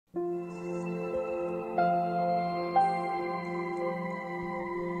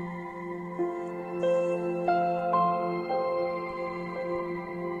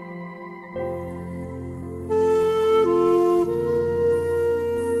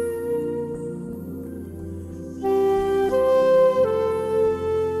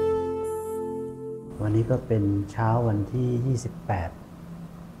ก็เป็นเช้าวันที่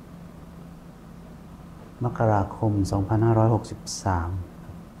 28 มกราคม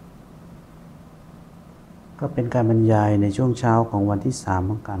 2563 ก็เป็นการบรรยายในช่วงเช้าของวันที่ 3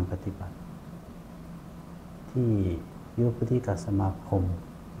 ของการปฏิบัติที่ยุวพุทธิกสมาคม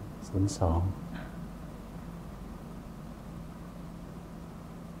 02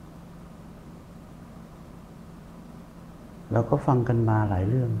เราก็ฟังกันมาหลาย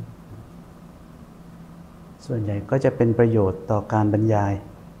เรื่องส่วนใหญ่ก็จะเป็นประโยชน์ต่อการบรรยาย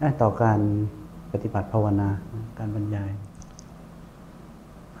ต่อการปฏิบัติภาวนาการบรรยาย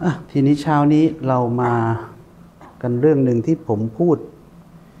ทีนี้เช้านี้เรามากันเรื่องหนึ่งที่ผมพูด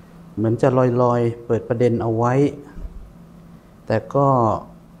เหมือนจะลอยๆเปิดประเด็นเอาไว้แต่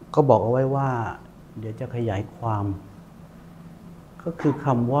ก็บอกเอาไว้ว่าเดี๋ยวจะขยายความก็คือค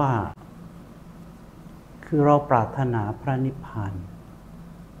ำว่าคือเราปรารถนาพระนิพพาน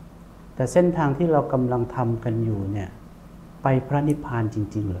แต่เส้นทางที่เรากำลังทำกันอยู่เนี่ยไปพระนิพพานจ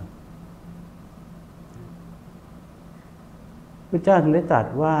ริงๆเหรอพระเจ้าถึงได้ตรัส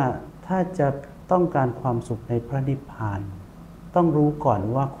ว่าถ้าจะต้องการความสุขในพระนิพพานต้องรู้ก่อน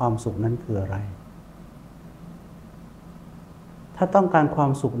ว่าความสุขนั้นคืออะไรถ้าต้องการควา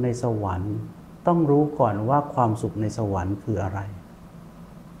มสุขในสวรรค์ต้องรู้ก่อนว่าความสุขในสวรรค์คืออะไร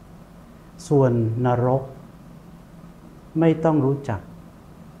ส่วนนรกไม่ต้องรู้จัก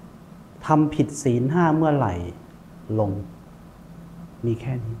ทำผิดศีล 5เมื่อไหร่ลงมีแ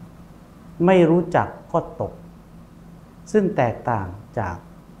ค่นี้ไม่รู้จักก็ตกซึ่งแตกต่างจาก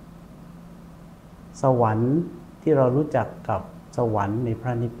สวรรค์ที่เรารู้จักกับสวรรค์ในพร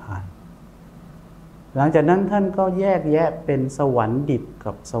ะนิพพานหลังจากนั้นท่านก็แยกแยะเป็นสวรรค์ดิบ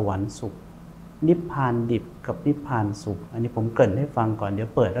กับสวรรค์สุขนิพพานดิบกับนิพพานสุขอันนี้ผมเกริ่นให้ฟังก่อนเดี๋ยว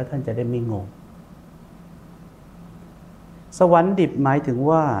เปิดแล้วท่านจะได้ไม่งงสวรรค์ดิบหมายถึง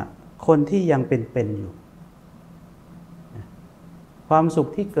ว่าคนที่ยังเป็นอยู่ความสุข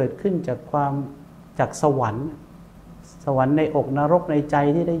ที่เกิดขึ้นจากสวรรค์ในอกนรกในใจ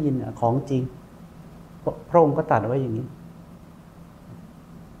ที่ได้ยินของจริงพระองค์ก็ตรัสไว้อย่างนี้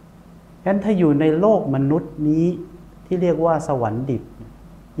ฉะนั้นถ้าอยู่ในโลกมนุษย์นี้ที่เรียกว่าสวรรค์ดิบ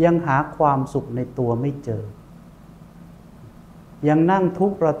ยังหาความสุขในตัวไม่เจอยังนั่งทุ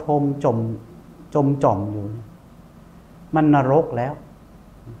กข์ระทมจมจ่อมอยู่มันนรกแล้ว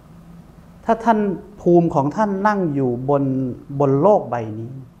ถ้าท่านภูมิของท่านนั่งอยู่บนโลกใบ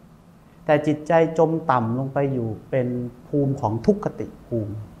นี้แต่จิตใจจมต่ำลงไปอยู่เป็นภูมิของทุกขติภู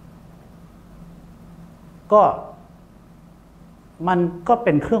มิก็มันก็เ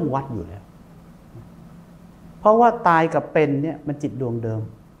ป็นเครื่องวัดอยู่แล้วเพราะว่าตายกับเป็นเนี่ยมันจิตดวงเดิม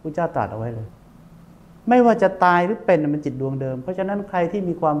พระเจ้าตรัสเอาไว้เลยไม่ว่าจะตายหรือเป็นมันจิตดวงเดิมเพราะฉะนั้นใครที่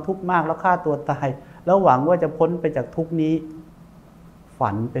มีความทุกข์มากแล้วฆ่าตัวตายแล้วหวังว่าจะพ้นไปจากทุกข์นี้ฝั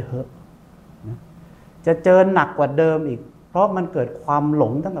นไปเถอะนะจะเจอหนักกว่าเดิมอีกเพราะมันเกิดความหล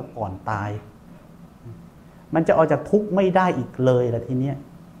งตั้งแต่ก่อนตายมันจะออกจากทุกข์ไม่ได้อีกเลยละทีเนี้ย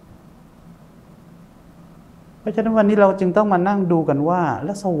เพราะฉะนั้นวันนี้เราจึงต้องมานั่งดูกันว่าแ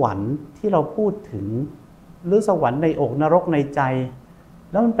ล้วสวรรค์ที่เราพูดถึงหรือสวรรค์ในอกนรกในใจ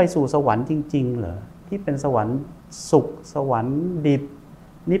แล้วมันไปสู่สวรรค์จริงๆเหรอที่เป็นสวรรค์สุขสวรรค์ดิบ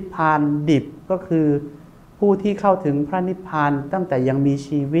นิพพานดิบก็คือผู้ที่เข้าถึงพระนิพพานตั้งแต่ยังมี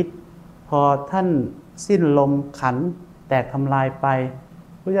ชีวิตพอท่านสิ้นลมขันธ์แตกทำลายไป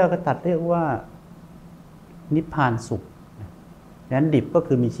พระเจ้าก็ตรัสเรียกว่านิพพานสุขนั้นดิบก็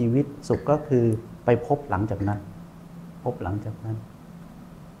คือมีชีวิตสุขก็คือไปพบหลังจากนั้น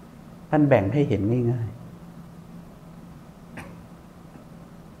ท่านแบ่งให้เห็นง่ายๆ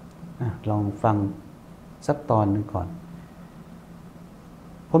ลองฟังสักตอนหนึ่งก่อน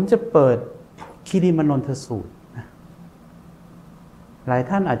ผมจะเปิดคีริมานนทสูตรหลาย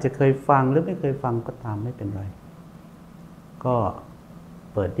ท่านอาจจะเคยฟังหรือไม่เคยฟังก็ตามไม่เป็นไรก็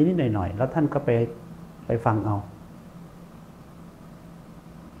เปิดนิดๆหน่อยๆแล้วท่านก็ไปฟังเอา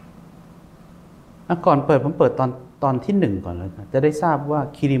ก่อนเปิดผมเปิดตอนที่1ก่อนเลยจะได้ทราบว่า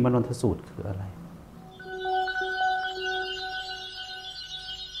คีริมานนทสูตรคืออะไร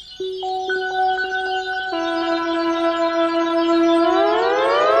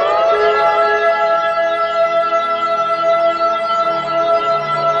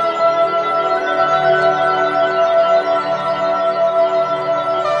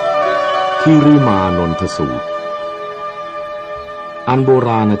คีริมานนทสูตรอันโบร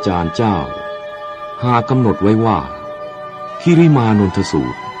าณอาจารย์เจ้าหากำหนดไว้ว่าคีริมานนทสู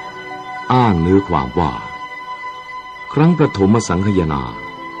ตรอ้างเนื้อความว่าครั้งประถมสังฆยนา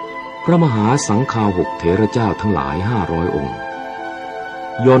พระมหาสังฆาหกเถระเจ้าทั้งหลาย500 องค์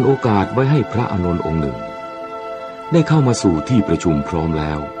ย้อนโอกาสไว้ให้พระอานนท์องค์หนึ่งได้เข้ามาสู่ที่ประชุมพร้อมแ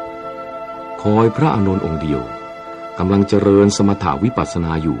ล้ว คอยพระอานนท์องค์เดียวกำลังเจริญสมถาวิปัสสน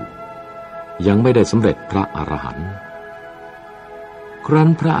าอยู่ยังไม่ได้สำเร็จพระอรหันต์ครั้น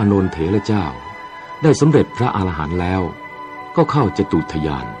พระอานนท์เถระเจ้าได้สำเร็จพระอรหันต์แล้วก็เข้าจตุทย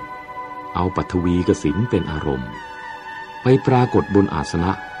านเอาปัทวีกสิณเป็นอารมณ์ไปปรากฏบนอาสน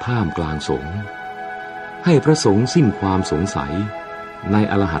ะท่ามกลางสงฆ์ให้พระสงฆ์สิ้นความสงสัยใน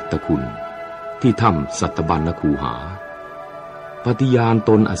อรหัตตคุณที่ถ้ำสัตบัญญคูหาปฏิญาณ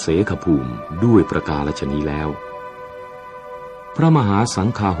ตนอเสขภูมิด้วยประกาศฉนี้แล้วพระมหาสัง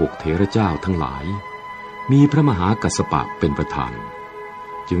ฆาหกเถระเจ้าทั้งหลายมีพระมหากัสสปะเป็นประธาน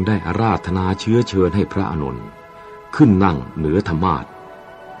จึงได้อาราธนาเชื้อเชิญให้พระอานนท์ขึ้นนั่งเหนือธรรมาสน์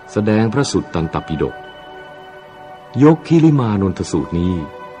แสดงพระสุตตันตปิฎกยกคิริมานนทสูตรนี้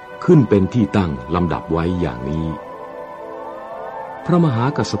ขึ้นเป็นที่ตั้งลำดับไว้อย่างนี้พระมหา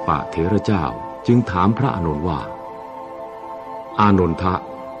กัสสปะเถระเจ้าจึงถามพระอานนท์ว่าอานนทะ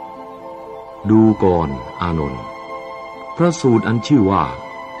ดูก่อนอานนท์พระสูตรอันชื่อว่า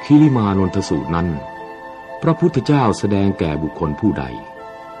คิริมานนทสูตรนั้นพระพุทธเจ้าแสดงแก่บุคคลผู้ใด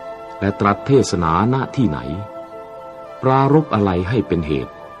และตรัสเทศนาณที่ไหนปรารภอะไรให้เป็นเห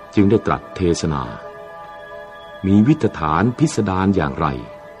ตุจึงได้ตรัสเทศนามีวิตฐานพิสดารอย่างไร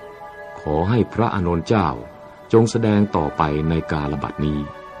ขอให้พระอานนท์เจ้าจงแสดงต่อไปในกาลบัดนี้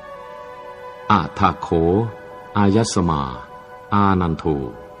อะทะโขอายัสสมาอานันโท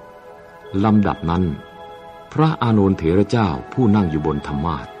ลำดับนั้นพระอานนท์เถระเจ้าผู้นั่งอยู่บนธรรม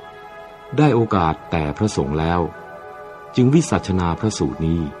าสน์ได้โอกาสแต่พระสงฆ์แล้วจึงวิสัชนาพระสูตร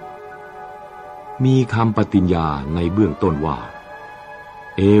นี้มีคำปฏิญญาในเบื้องต้นว่า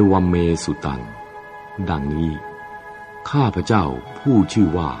เอวัมเมสุตังดังนี้ข้าพเจ้าผู้ชื่อ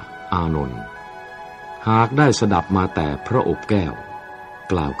ว่าอานนท์หากได้สดับมาแต่พระอบแก้ว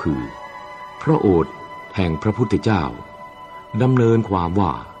กล่าวคือพระโอษฐ์แห่งพระพุทธเจ้าดำเนินความว่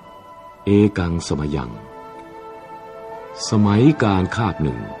าเอกังสมยังสมัยการคาบห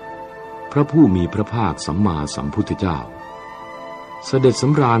นึ่งพระผู้มีพระภาคสัมมาสัมพุทธเจ้าเสด็จส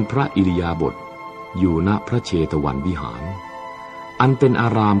ำราญพระอิริยาบถอยู่ณพระเชตวันวิหารอันเป็นอา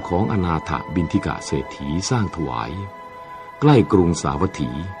รามของอนาถบิณฑิกะเศรษฐีสร้างถวายใกล้กรุงสาวัต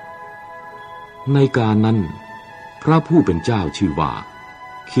ถีในการนั้นพระผู้เป็นเจ้าชื่อว่า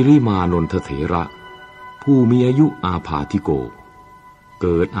คิริมานนทเถระผู้มีอายุอาพาธิโกเ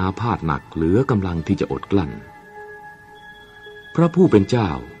กิดอาพาธหนักเหลือกำลังที่จะอดกลั้นพระผู้เป็นเจ้า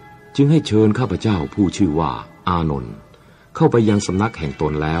จึงให้เชิญข้าพเจ้าผู้ชื่อว่าอานนท์เข้าไปยังสำนักแห่งต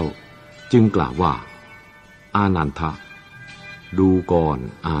นแล้วจึงกล่าวว่าอานันทะดูก่อน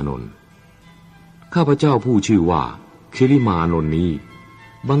อานนท์ข้าพเจ้าผู้ชื่อว่าคิริมานนท์นี้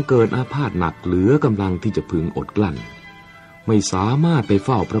บังเกิดอาพาธหนักเหลือกำลังที่จะพึงอดกลั้นไม่สามารถไปเ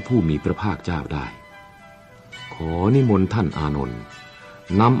ฝ้าพระผู้มีพระภาคเจ้าได้ขอนิมนต์ท่านอานนท์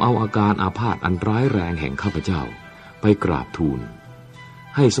นำเอาอาการอาพาธอันร้ายแรงแห่งข้าพเจ้าไปกราบทูล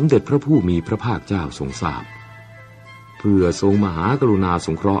ให้สมเด็จพระผู้มีพระภาคเจ้าทรงทราบเพื่อทรงมหากรุณาส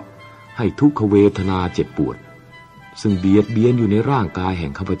งเคราะห์ให้ทุกขเวทนาเจ็บปวดซึ่งเบียดเบียนอยู่ในร่างกายแห่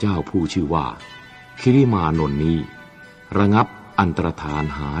งข้าพเจ้าผู้ชื่อว่าคิริมานนท์นี้ระงับอันตรธาน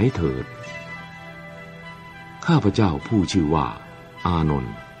หายเถิดข้าพเจ้าผู้ชื่อว่าอานน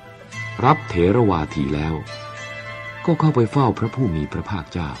ท์รับเถรวาทีแล้วก็เข้าไปเฝ้าพระผู้มีพระภาค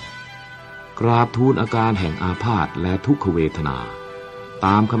เจ้ากราบทูลอาการแห่งอาพาธและทุกขเวทนาต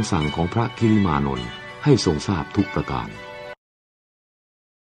ามคำสั่งของพระคิริมานนท์ให้ทรงทราบทุกประการ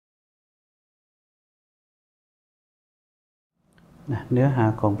เนื้อหา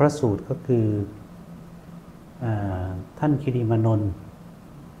ของพระสูตรก็คือท่านคิริมานนท์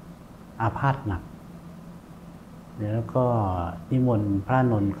อาพาธหนักแล้วก็นิมนต์พระ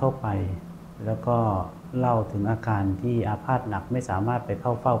นนท์เข้าไปแล้วก็เล่าถึงอาการที่อาพาธหนักไม่สามารถไปเข้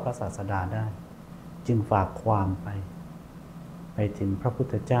าเฝ้าพระศาสดาได้จึงฝากความไปถึงพระพุท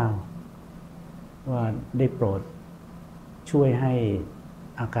ธเจ้าว่าได้โปรดช่วยให้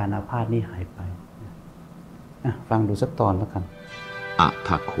อาการอาพาธนี้หายไปฟังดูสักตอนแล้วกันอะท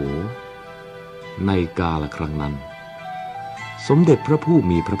ะโขในกาลครั้งนั้นสมเด็จพระผู้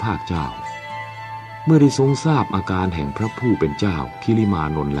มีพระภาคเจ้าเมื่อได้ทรงทราบอาการแห่งพระผู้เป็นเจ้าคิริมา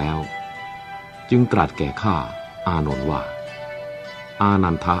นนท์แล้วจึงตรัสแก่ข้าอานนท์ว่าอา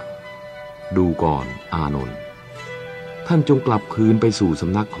นันทะดูก่อนอานนท์ท่านจงกลับคืนไปสู่ส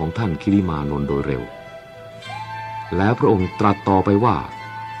ำนักของท่านคิริมานนท์โดยเร็วแล้วพระองค์ตรัสต่อไปว่า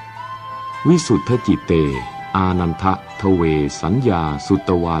วิสุทธจิตเตอานันทะทเวสัญญาสุต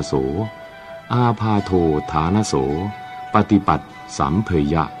วาโสอาพาโทฐานโสปฏิปัติสัมเพ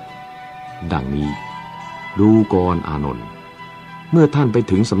ยะดังนี้ดูก่อนอานนท์เมื่อท่านไป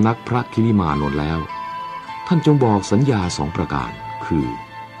ถึงสำนักพระคิริมานนท์แล้วท่านจงบอกสัญญา2 ประการคือ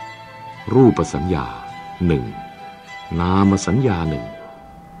รูปสัญญาหนึ่งนามสัญญาหนึ่ง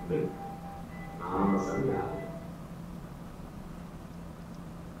นามสัญญา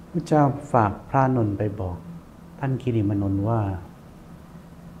พระเจ้าฝากพระนนท์ไปบอกท่านคิริมานนท์ว่า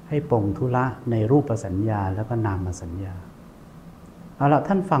ให้ปรงธุระในรูปสัญญาแล้วก็นามสัญญาเอาละ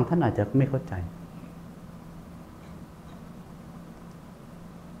ท่านฟังท่านอาจจะไม่เข้าใจ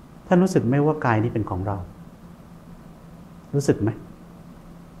ท่านรู้สึกไหมว่ากายนี้เป็นของเรารู้สึกไหม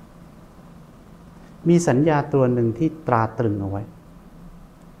มีสัญญาตัวหนึ่งที่ตราตรึงเอาไว้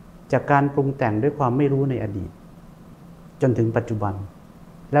จากการปรุงแต่งด้วยความไม่รู้ในอดีตจนถึงปัจจุบัน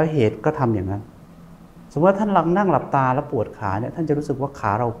แล้วเหตุก็ทำอย่างนั้นสมมติว่าท่านนั่งหลับตาแล้วปวดขาเนี่ยท่านจะรู้สึกว่าข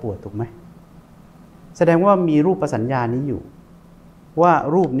าเราปวดถูกไหมแสดงว่ามีรูปสัญญานี้อยู่ว่า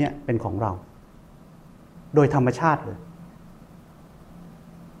รูปเนี่ยเป็นของเราโดยธรรมชาติเลย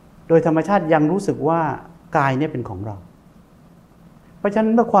โดยธรรมชาติยังรู้สึกว่ากายเนี่ยเป็นของเราเพราะฉะนั้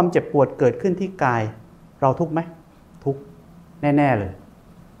นเมื่อความเจ็บปวดเกิดขึ้นที่กายเราทุกข์ไหมทุกข์แน่ๆเลย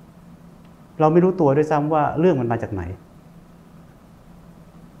เราไม่รู้ตัวด้วยซ้ำว่าเรื่องมันมาจากไหน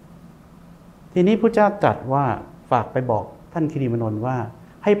ทีนี้พระเจ้าตรัสว่าฝากไปบอกท่านคิริมานนท์ว่า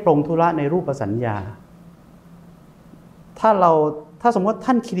ให้ปรงธุระในรูปสัญญาถ้าสมมติ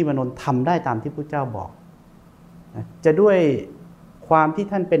ท่านคิริมานนท์ทำได้ตามที่พระเจ้าบอกจะด้วยความที่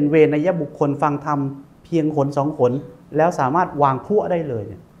ท่านเป็นเวนยบุคคลฟังธรรมเพียงหนสองหนแล้วสามารถวางพลั่วได้เลย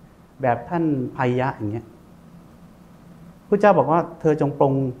แบบท่านภัยยะอย่างเงี้ยพระเจ้าบอกว่าเธอจงปร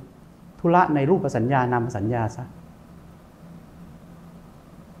งธุระในรูปสัญญานามสัญญาซะ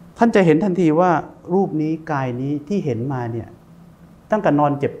ท่านจะเห็นทันทีว่ารูปนี้กายนี้ที่เห็นมาเนี่ยตั้งแต่นอ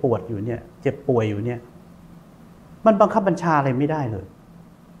นเจ็บปวดอยู่เนี่ยเจ็บป่วยอยู่เนี่ยมันบังคับบัญชาอะไรไม่ได้เลย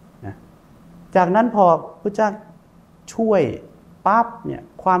นะจากนั้นพอพระเจ้าช่วยปั๊บเนี่ย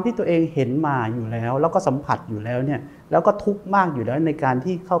ความที่ตัวเองเห็นมาอยู่แล้วแล้วก็สัมผัสอยู่แล้วเนี่ยแล้วก็ทุกข์มากอยู่แล้วในการ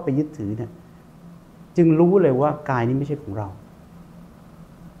ที่เข้าไปยึดถือเนี่ยจึงรู้เลยว่ากายนี้ไม่ใช่ของเรา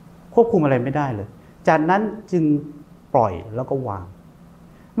ควบคุมอะไรไม่ได้เลยจากนั้นจึงปล่อยแล้วก็วาง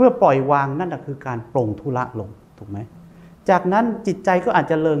เมื่อปล่อยวางนั่นคือการปรงธุระลงถูกไหมจากนั้นจิตใจก็อาจ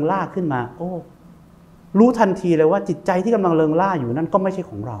จะเริงล่าขึ้นมาโอ้รู้ทันทีเลยว่าจิตใจที่กำลังเริงล่าอยู่นั่นก็ไม่ใช่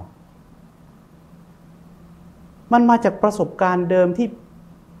ของเรามันมาจากประสบการณ์เดิมที่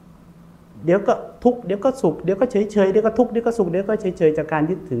เดี๋ยวก็ทุกข์เดี๋ยวก็สุขเดี๋ยวก็เฉยเฉยเดี๋ยวก็ทุกข์เดี๋ยวก็สุขเดี๋ยวก็เฉยเฉยจากการ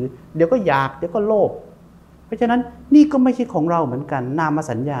ยึดถือเดี๋ยวก็อยากเดี๋ยวก็โลภเพราะฉะนั้นนี่ก็ไม่ใช่ของเราเหมือนกันนาม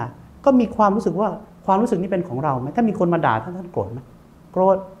สัญญาก็มีความรู้สึกว่าความรู้สึกนี้เป็นของเราไหมถ้ามีคนมาด่าท่านโกรธไหมโกร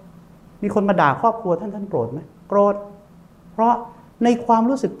ธมีคนมาด่าครอบครัวท่านโกรธไหมโกรธเพราะในความ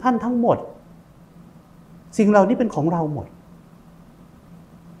รู้สึกท่านทั้งหมดสิ่งเหล่านี้เป็นของเราหมด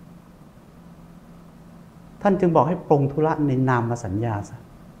ท่านจึงบอกให้ปรงธุระในนามสัญญาซะ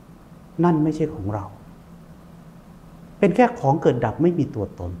นั่นไม่ใช่ของเราเป็นแค่ของเกิดดับไม่มีตัว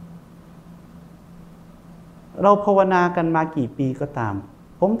ตนเราภาวนากันมากี่ปีก็ตาม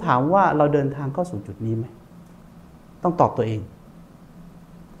ผมถามว่าเราเดินทางเข้าสู่จุดนี้ไหมต้องตอบตัวเอง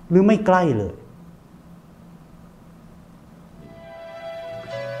หรือไม่ใกล้เลย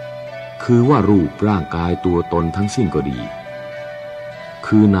คือว่ารูปร่างกายตัวตนทั้งสิ้นก็ดี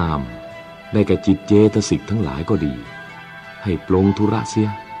คือนามได้แก่จิตเจตสิกทั้งหลายก็ดีให้ปลงธุระเสีย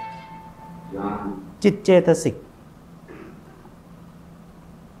จิตเจตสิก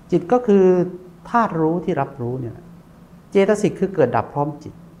จิตก็คือธาตุรู้ที่รับรู้เนี่ยเจตสิกคือเกิดดับพร้อมจิ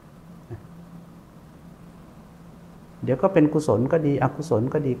ตเดี๋ยวก็เป็นกุศลก็ดีอกุศล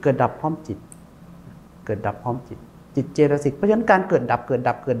ก็ดีเกิดดับพร้อมจิตเกิดดับพร้อมจิตจิตเจตสิกเพราะฉะนั้นการเกิดดับ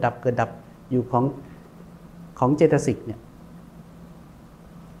อยู่ของเจตสิกเนี่ย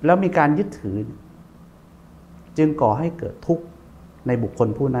แล้วมีการยึดถือจึงก่อให้เกิดทุกข์ในบุคคล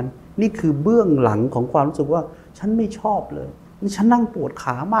ผู้นั้นนี่คือเบื้องหลังของความรู้สึกว่าฉันไม่ชอบเลยฉันนั่งปวดข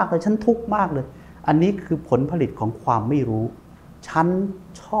ามากเลยฉันทุกข์มากเลยอันนี้คือผลผลิตของความไม่รู้ฉัน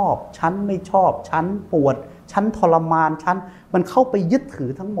ชอบฉันไม่ชอบฉันปวดฉันทรมานฉันมันเข้าไปยึดถือ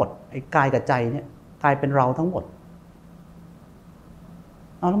ทั้งหมดไอ้กายกับใจเนี่ยกลายเป็นเราทั้งหมด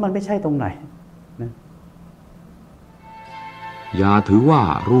เอาแล้วมันไม่ใช่ตรงไหนนะอย่าถือว่า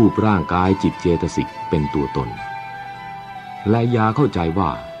รูปร่างกายจิตเจตสิกเป็นตัวตนและอย่าเข้าใจว่า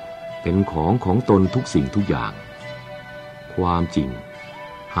เป็นของตนทุกสิ่งทุกอย่างความจริง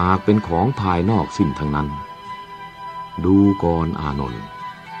หากเป็นของภายนอกสิ้นทั้งนั้นดูก่อนอานนท์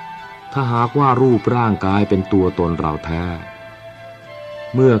ถ้าหากว่ารูปร่างกายเป็นตัวตนเราแท้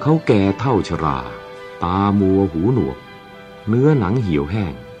เมื่อเขาแก่เฒ่าชราตามัวหูหนวกเนื้อหนังเหี่ยวแห้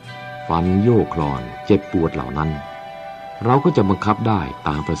งฟันโยกคลอนเจ็บปวดเหล่านั้นเราก็จะบังคับได้ต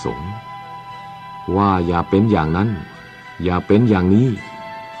ามประสงค์ว่าอย่าเป็นอย่างนั้นอย่าเป็นอย่างนี้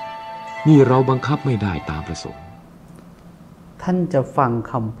นี่เราบังคับไม่ได้ตามประสงค์ ท่านจะฟัง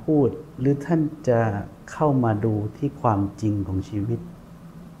คำพูดหรือท่านจะเข้ามาดูที่ความจริงของชีวิต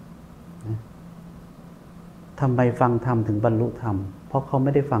นะทำไมฟังธรรมถึงบรรลุธรรมเพราะเขาไ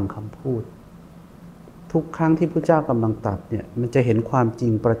ม่ได้ฟังคำพูดทุกครั้งที่พระเจ้ากำลังตรัสเนี่ยมันจะเห็นความจริ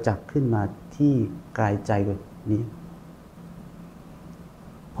งประจักษ์ขึ้นมาที่กายใจนี้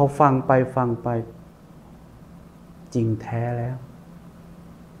พอฟังไปจริงแท้แล้ว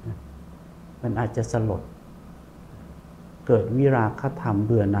มันอาจจะสลดเกิดวิราคะธรรมเ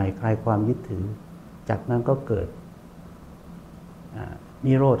บื่อหน่ายคลายความยึดถือจากนั้นก็เกิด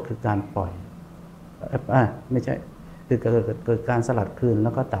นิโรธคือการปล่อยไม่ใช่คือเกิดการสลัดคืนแล้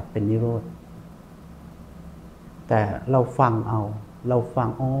วก็ดับเป็นนิโรธแต่เราฟังเ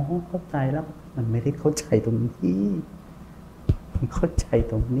ข้าใจแล้วมันไม่ได้เข้าใจตรงนี้มันเข้าใจ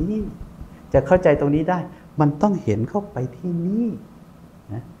ตรงนี้จะเข้าใจตรงนี้ได้มันต้องเห็นเข้าไปที่นี่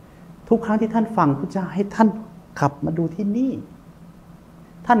นะทุกครั้งที่ท่านฟังพระเจ้าให้ท่านกลับมาดูที่นี่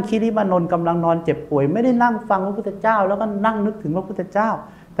ท่านคิริมานนท์กำลังนอนเจ็บป่วยไม่ได้นั่งฟังพระพุทธเจ้าแล้วก็นั่งนึกถึงพระพุทธเจ้า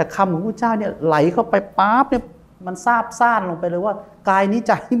แต่คำของพระพุทธเจ้าเนี่ยไหลเข้าไปปั๊บเนี่ยมันซาบซ่านลงไปเลยว่ากายนี้ใ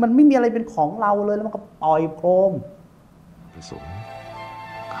จมันไม่มีอะไรเป็นของเราเลยแล้วมันก็ปล่อยโครมประสงค์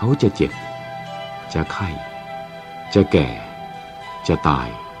เขาจะเจ็บจะไข้จะแก่จะตาย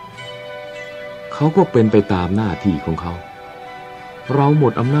เขาก็เป็นไปตามหน้าที่ของเขาเราหม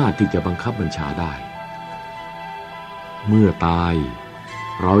ดอำนาจที่จะบังคับบัญชาได้เมื่อตาย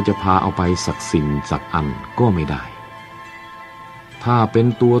เราจะพาเอาไปสักสิ่งสักอันก็ไม่ได้ถ้าเป็น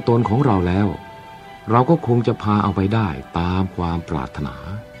ตัวตนของเราแล้วเราก็คงจะพาเอาไปได้ตามความปรารถนา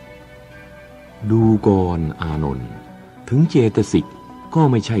ดูก่อนอานนท์ถึงเจตสิกก็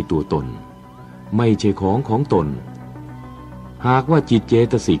ไม่ใช่ตัวตนไม่ใช่ของตนหากว่าจิตเจ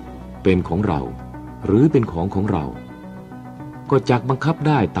ตสิกเป็นของเราหรือเป็นของเราก็จักบังคับไ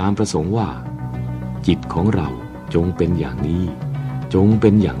ด้ตามประสงค์ว่าจิตของเราจงเป็นอย่างนี้จงเป็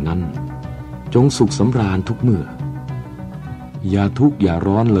นอย่างนั้นจงสุขสำราญทุกเมื่ออย่าทุกข์อย่า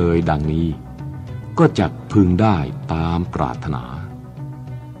ร้อนเลยดังนี้ก็จักพึงได้ตามปรารถนา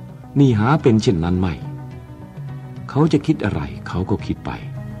นี่หาเป็นเช่นนั้นไม่เขาจะคิดอะไรเขาก็คิดไป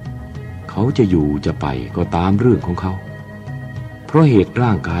เขาจะอยู่จะไปก็ตามเรื่องของเขาเพราะเหตุร่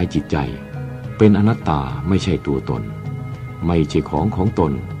างกายจิตใจเป็นอนัตตาไม่ใช่ตัวตนไม่ใช่ของต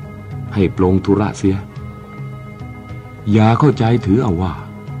นให้ปลงธุระเสียอย่าเข้าใจถือเอาว่า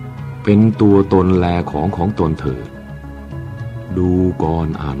เป็นตัวตนแลของตนเถิดดูก่อน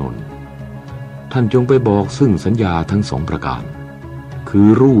อานนท์ท่านจงไปบอกซึ่งสัญญาทั้งสองประการคือ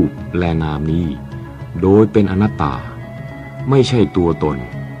รูปและนามนี้โดยเป็นอนัตตาไม่ใช่ตัวตน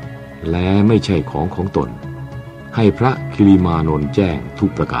และไม่ใช่ของตนให้พระคิริมานนท์แจ้งทุ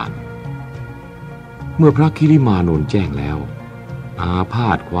กประการเมื่อพระคิริมานนท์แจ้งแล้วอาพา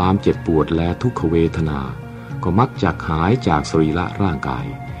ธความเจ็บปวดและทุกขเวทนาก็มักจักหายจากสรีระร่างกาย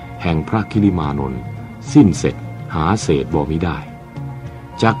แห่งพระคิริมานนท์สิ้นเสร็จหาเศษบ่มิได้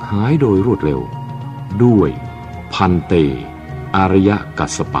จักหายโดยรวดเร็วด้วยพันเตอริยกั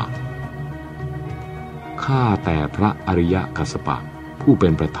สสปะข้าแต่พระอริยกัสสปะผู้เป็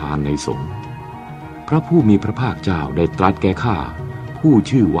นประธานในสงฆ์พระผู้มีพระภาคเจ้าได้ตรัสแก่ข้าผู้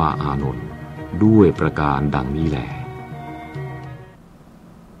ชื่อว่าอานนท์ด้วยประการดังนี้แล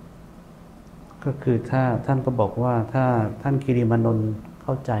ก็คือถ้าท่านก็บอกว่าถ้าท่านคิริมานนท์เ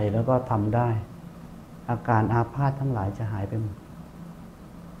ข้าใจแล้วก็ทำได้อาการอาพาธทั้งหลายจะหายไปหมด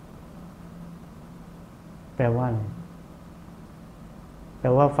แปลว่าอะไรแปล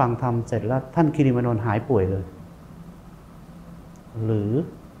ว่าฟังธรรมเสร็จแล้วท่านคิริมานนท์หายป่วยเลยหรือ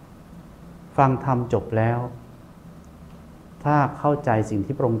ฟังธรรมจบแล้วถ้าเข้าใจสิ่ง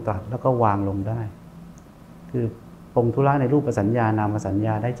ที่พระองค์ตรัสแล้วก็วางลงได้คือปรงธุระในรูปสัญญานามสัญญ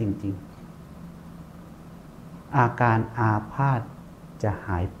าได้จริงๆอาการอาพาธจะห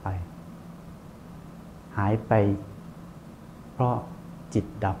ายไปเพราะจิต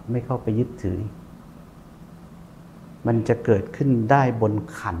ดับไม่เข้าไปยึดถือมันจะเกิดขึ้นได้บน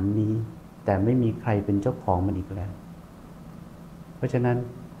ขันนี้แต่ไม่มีใครเป็นเจ้าของมันอีกแล้วเพราะฉะนั้น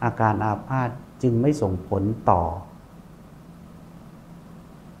อาการอาพาธจึงไม่ส่งผลต่อ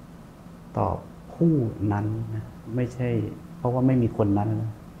ผู้นั้นนะไม่ใช่เพราะว่าไม่มีคนนั้น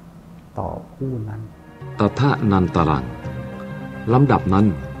ต่อผู้นั้นตถานันตรังลำดับนั้น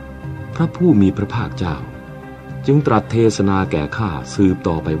พระผู้มีพระภาคเจ้าจึงตรัสเทศนาแก่ข้าสืบ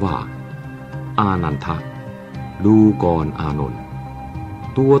ต่อไปว่าอานันทะดูก่อนอานนท์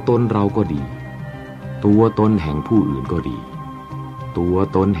ตัวตนเราก็ดีตัวตนแห่งผู้อื่นก็ดีตัว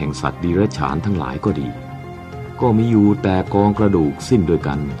ตนแห่งสัตว์ดิเรกชันทั้งหลายก็ดีก็มีอยู่แต่กองกระดูกสิ้นด้วย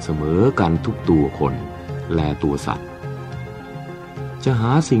กันเสมอกันทุกตัวคนและตัวสัตว์จะห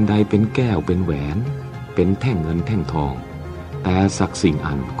าสิ่งใดเป็นแก้วเป็นแหวนเป็นแท่งเงินแท่งทอง แต่สักสิ่ง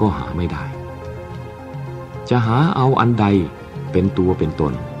อันก็หาไม่ได้จะหาเอาอันใดเป็นตัวเป็นต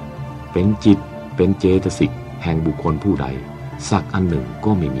นเป็นจิตเป็นเจตสิกแห่งบุคคลผู้ใดสักอันหนึ่ง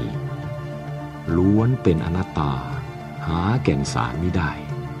ก็ไม่มีล้วนเป็นอนัตตาหาแก่นสารมิได้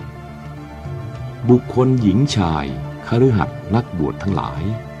บุคคลหญิงชายคฤหัสถ์นักบวชทั้งหลาย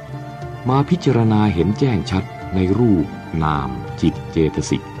มาพิจารณาเห็นแจ้งชัดในรูปนามจิตเจต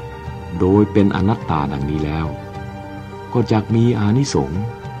สิกโดยเป็นอนัตตาดังนี้แล้วก็จักมีอานิสงส์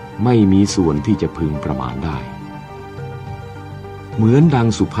ไม่มีส่วนที่จะพึงประมาณได้เหมือนดัง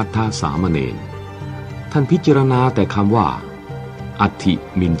สุภัททสามเณรท่านพิจารณาแต่คำว่าอัฐิ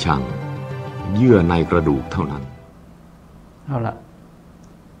มินชังเยื่อในกระดูกเท่านั้นเอาละ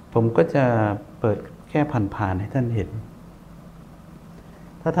ผมก็จะเปิดแค่ผ่านๆให้ท่านเห็น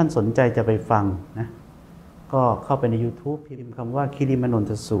ถ้าท่านสนใจจะไปฟังนะก็เข้าไปใน YouTube พิมพ์คำว่าคิริมานน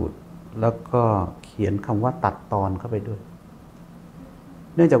ทสูตรแล้วก็เขียนคำว่าตัดตอนเข้าไปด้วย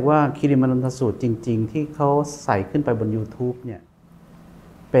เนื่องจากว่าคิริมานนทสูตรจริงๆที่เขาใส่ขึ้นไปบน YouTube เนี่ย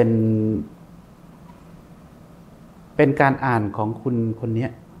เป็นการอ่านของคุณคนนี้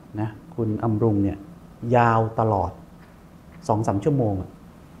นะคุณอำรุงเนี่ยยาวตลอด 2-3 ชั่วโมง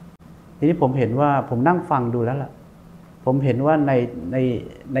ทีนี้ผมเห็นว่าผมนั่งฟังดูแล้วล่ะผมเห็นว่า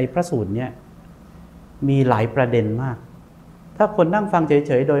ในพระสูตรเนี่ยมีหลายประเด็นมากถ้าคนนั่งฟังเ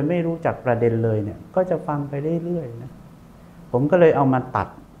ฉยๆโดยไม่รู้จักประเด็นเลยเนี่ยก็จะฟังไปเรื่อยๆนะผมก็เลยเอามาตัด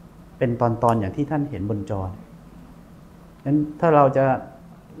เป็นตอนๆอย่างที่ท่านเห็นบนจอนั้นถ้าเราจะ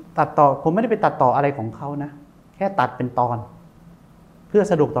ตัดต่อผมไม่ได้ไปตัดต่ออะไรของเขานะแค่ตัดเป็นตอนเพื่อ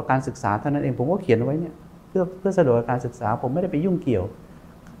สะดวกต่อการศึกษาเท่านั้นเองผมก็เขียนไว้เนี่ยเพื่อสะดวกต่อการศึกษาผมไม่ได้ไปยุ่งเกี่ยว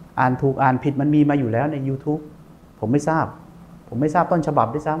อ่านถูกอ่านผิดมันมีมาอยู่แล้วใน YouTube ผมไม่ทราบต้นฉบับ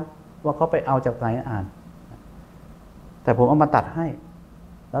ด้วยซ้ำว่าเขาไปเอาจากไหนอ่านแต่ผมเอามาตัดให้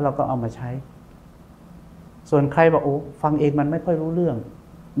แล้วเราก็เอามาใช้ส่วนใครบอกโอ้ฟังเองมันไม่ค่อยรู้เรื่อง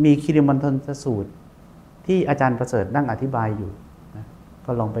มีคิริมานนทสูตรที่อาจารย์ประเสริฐนั่งอธิบายอยู่นะ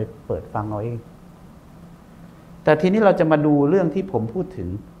ก็ลองไปเปิดฟังเอาเองแต่ทีนี้เราจะมาดูเรื่องที่ผมพูดถึง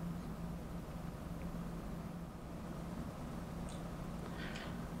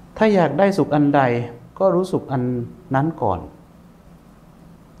ถ้าอยากได้สุขอันใดก็รู้สุขอันนั้นก่อน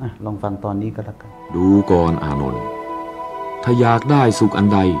ลองฟังตอนนี้ก็แล้วกันดูก่อนอานนท์ถ้าอยากได้สุขอัน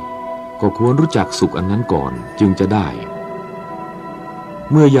ใดก็ควรรู้จักสุขอันนั้นก่อนจึงจะได้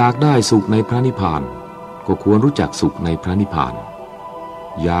เมื่ออยากได้สุขในพระนิพพานก็ควรรู้จักสุขในพระนิพพาน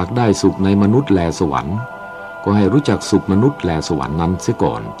อยากได้สุขในมนุษย์แลสวรรค์ก็ให้รู้จักสุขมนุษย์แลสวรรค์นั้นเสีย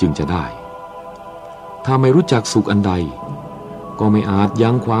ก่อนจึงจะได้ถ้าไม่รู้จักสุขอันใดก็ไม่อาจ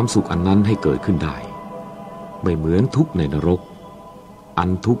ยั้งความสุขอันนั้นให้เกิดขึ้นได้ไม่เหมือนทุกข์ในนรกอัน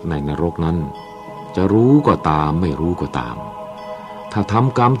ทุกข์ในนรกนั้นจะรู้ก็ตามไม่รู้ก็ตามถ้าท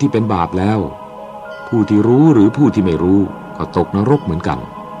ำกรรมที่เป็นบาปแล้วผู้ที่รู้หรือผู้ที่ไม่รู้ก็ตกนรกเหมือนกัน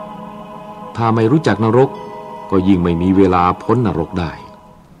ถ้าไม่รู้จักนรกก็ยิ่งไม่มีเวลาพ้นนรกได้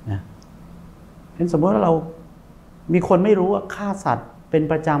นะเห็นสมมติว่าเรามีคนไม่รู้ว่าฆ่าสัตว์เป็น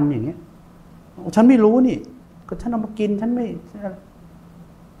ประจำอย่างเงี้ยฉันไม่รู้นี่ก็ฉันเอามากินฉันไม่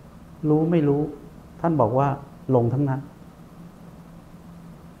รู้ไม่รู้ท่านบอกว่าลงทั้งนั้น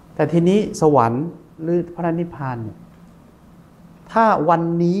แต่ทีนี้สวรรค์หรือพระนิพพานเนี่ยถ้าวัน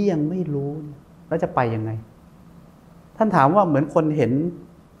นี้ยังไม่รู้แล้วจะไปยังไงท่านถามว่าเหมือนคนเ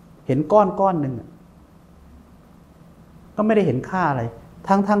ห็นก้อนหนึ่งก็ไม่ได้เห็นค่าอะไร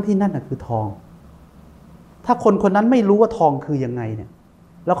ทั้งที่นั่นคือทองถ้าคนนั้นไม่รู้ว่าทองคือยังไงเนี่ย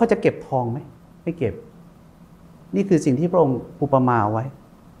แล้วเขาจะเก็บทองไหมไม่เก็บนี่คือสิ่งที่พระองค์อุปมาไว้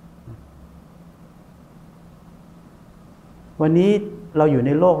วันนี้เราอยู่ใน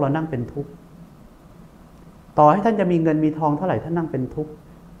โลกเรานั่งเป็นทุกข์ต่อให้ท่านจะมีเงินมีทองเท่าไหร่ท่านนั่งเป็นทุกข์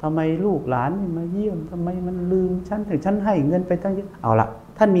ทำไมลูกหลานมาเยี่ยมทำไมมันลืมฉันถึงฉันให้เงินไปตั้งเยอะเอาละ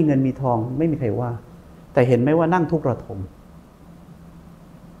ท่านมีเงินมีทองไม่มีใครว่าแต่เห็นไหมว่านั่งทุกข์ระทม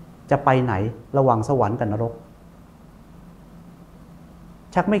จะไปไหนระหว่างสวรรค์กับนรก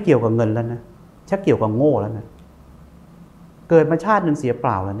ชักไม่เกี่ยวกับเงินแล้วนะชักเกี่ยวกับโง่แล้วนะเกิดมาชาติหนึ่งเสียเป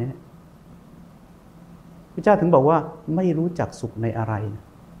ล่าแล้วเนี่ยพระเจ้าถึงบอกว่าไม่รู้จักสุขในอะไรนะ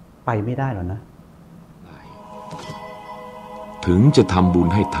ไปไม่ได้หรอกนะถึงจะทำบุญ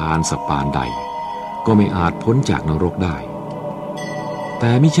ให้ทานสักปานใดก็ไม่อาจพ้นจากนรกได้แ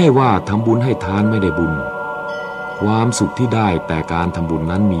ต่ไม่ใช่ว่าทำบุญให้ทานไม่ได้บุญความสุขที่ได้แต่การทำบุญ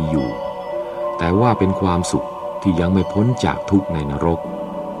นั้นมีอยู่แต่ว่าเป็นความสุขที่ยังไม่พ้นจากทุกข์ในนรก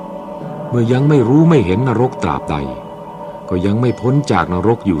เมื่อยังไม่รู้ไม่เห็นนรกตราบใดก็ยังไม่พ้นจากนร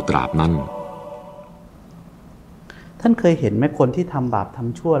กอยู่ตราบนั้นท่านเคยเห็นไหมคนที่ทำบาปท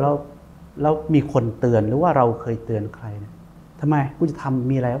ำชั่วแล้วมีคนเตือนหรือว่าเราเคยเตือนใครเนี่ยทำไมกูจะทำ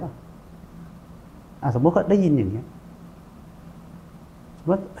มีอะไรวะสมมติก็ได้ยินอย่างเงี้ย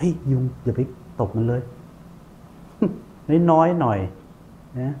ว่าเฮ้ยยุงอย่าไปตบมันเลย น้อยหน่อย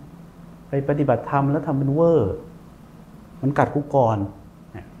นะไปปฏิบัติธรรมแล้วทำเป็นเวอร์มันกัดกูก่อน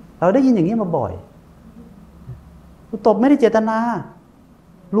เราได้ยินอย่างนี้มาบ่อยกูตบไม่ได้เจตนา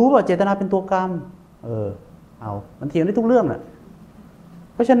รู้ว่าเจตนาเป็นตัวกรรมเอามันเถียงได้ทุกเรื่องแหละ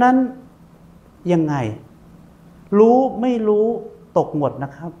เพราะฉะนั้นยังไงรู้ไม่รู้ตกหมดน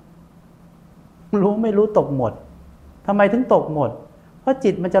ะครับรู้ไม่รู้ตกหมดทำไมถึงตกหมดเพราะจิ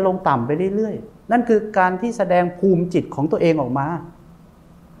ตมันจะลงต่ำไปเรื่อยๆนั่นคือการที่แสดงภูมิจิตของตัวเองออกมา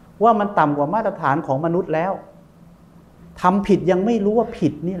ว่ามันต่ำกว่ามาตรฐานของมนุษย์แล้วทำผิดยังไม่รู้ว่าผิ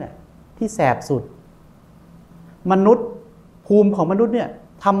ดนี่แหละที่แสบสุดมนุษย์ภูมิของมนุษย์เนี่ย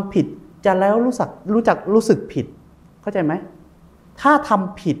ทำผิดจะแล้วรู้สึกผิดเข้าใจไหมถ้าท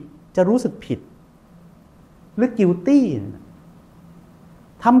ำผิดจะรู้สึกผิดหรือ guilty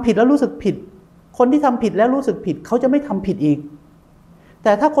ทำผิดแล้วรู้สึกผิดคนที่ทำผิดแล้วรู้สึกผิดเขาจะไม่ทำผิดอีกแ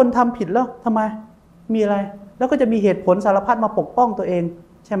ต่ถ้าคนทำผิดแล้วทำไมมีอะไรแล้วก็จะมีเหตุผลสารพัดมาปกป้องตัวเอง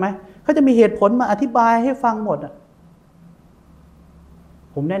ใช่ไหมเขาจะมีเหตุผลมาอธิบายให้ฟังหมด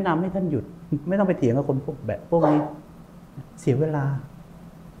ผมแนะนำให้ท่านหยุดไม่ต้องไปเถียงกับคนพวกนี้เสียเวลา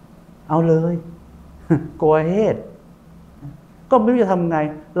เอาเลยโกรธก็ไม่รู้จะทำไง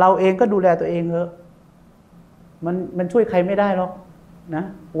เราเองก็ดูแลตัวเองเถอะมันช่วยใครไม่ได้หรอกนะ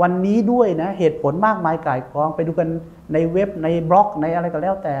วันนี้ด้วยนะเหตุผลมากมายก่ายกองไปดูกันในเว็บในบล็อกในอะไรก็แล้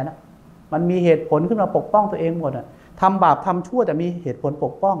วแต่นะมันมีเหตุผลขึ้นมาปกป้องตัวเองหมดทำบาปทำชั่วแต่มีเหตุผลป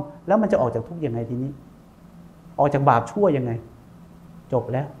กป้องแล้วมันจะออกจากทุกข์ยังไงทีนี้ออกจากบาปชั่วยังไงจบ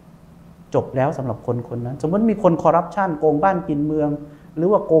แล้วสำหรับคนนั้นสมมติมีคนคอร์รัปชันโกงบ้านกินเมืองหรือ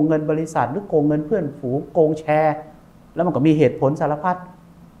ว่าโกงเงินบริษัทหรือโกงเงินเพื่อนฝูงโกงแชร์แล้วมันก็มีเหตุผลสารพัด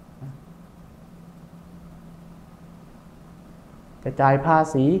กระจายภา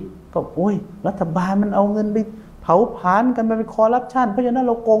ษีก็โอ้ยรัฐบาลมันเอาเงินไปเผาผลาญกันไปเป็นคอร์รัปชันเพราะฉะนั้นเ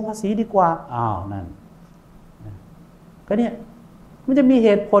ราโกงภาษีดีกว่าอ้าวนั่นก็เนี่ยมันจะมีเห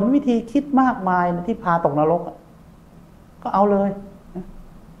ตุผลวิธีคิดมากมายที่พาตกนรกก็เอาเลย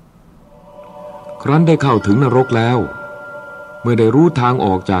ครั้นได้เข้าถึงนรกแล้วเมื่อได้รู้ทางอ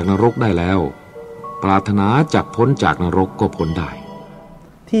อกจากนรกได้แล้วปรารถนาจักพ้นจากนรกก็พ้นได้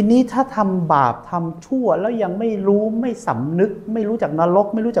ทีนี้ถ้าทำบาปทำชั่วแล้วยังไม่รู้ไม่สำนึกไม่รู้จักนรก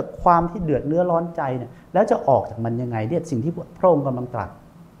ไม่รู้จักความที่เดือดเนื้อร้อนใจเนี่ยแล้วจะออกจากมันยังไงเนี่ยสิ่งที่พระองค์กำลังตรัส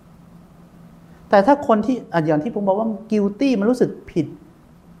แต่ถ้าคนที่อย่างที่ผมบอกว่า guilty มันรู้สึกผิด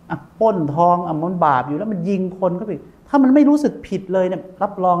ปล้นทองมันบาปอยู่แล้วมันยิงคนเข้าไปถ้ามันไม่รู้สึกผิดเลยเนี่ยรั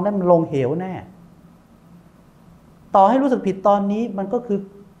บรองได้มันลงเหวแน่ต่อให้รู้สึกผิดตอนนี้มันก็คือ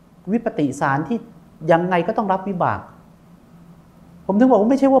วิปติสารที่ยังไงก็ต้องรับวิบากผมถึงบอกว่า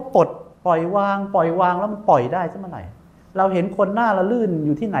ไม่ใช่ว่าปล่อยวางแล้วมันปล่อยได้ใช่ไหมไหร่เราเห็นคนหน้าละลื่นอ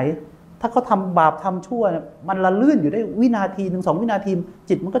ยู่ที่ไหนถ้าเขาทำบาปทำชั่วเนี่ยมันละลื่นอยู่ได้วินาทีหนึ่ง2 วินาที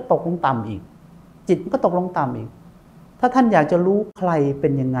จิตมันก็ตกลงต่ำอีกจิตมันก็ตกลงต่ำอีกถ้าท่านอยากจะรู้ใครเป็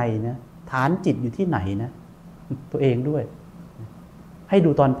นยังไงนะฐานจิตอยู่ที่ไหนนะตัวเองด้วยให้ดู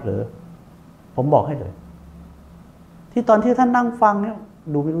ตอนเผลอผมบอกให้เลยที่ตอนที่ท่านนั่งฟังเนี่ย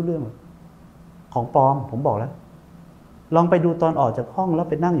ดูไม่รู้เรื่องของปลอมผมบอกแล้วลองไปดูตอนออกจากห้องแล้ว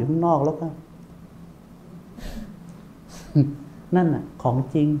ไปนั่งอยู่ข้างนอกแล้วก็นั่นน่ะของ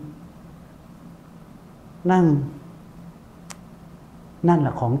จริงนั่นแหล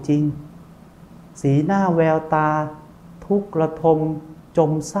ะของจริงสีหน้าแววตาทุกข์ระทมจ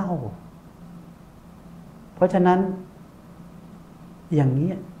มเศร้าเพราะฉะนั้นอย่างนี้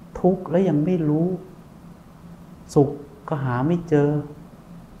ทุกข์แล้วยังไม่รู้สุขก็หาไม่เจอ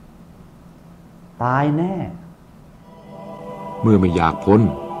ตายแน่เมื่อไม่อยากพ้น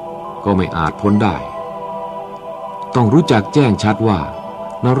ก็ไม่อาจพ้นได้ต้องรู้จักแจ้งชัดว่า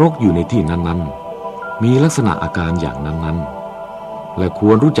นรกอยู่ในที่นั้นๆมีลักษณะอาการอย่างนั้นๆและค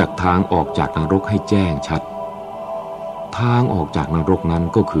วรรู้จักทางออกจากนรกให้แจ้งชัดทางออกจากนรกนั้น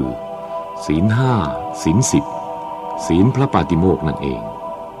ก็คือศีล 5 ศีล 10 ศีลพระปาติโมกข์นั่นเอง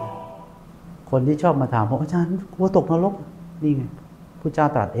คนที่ชอบมาถามผมอาจารย์กลัวตกนรกนี่ไงพระเจ้า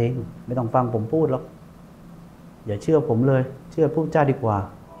ตรัสเองไม่ต้องฟังผมพูดหรอกอย่าเชื่อผมเลยเชื่อพระเจ้าดีกว่า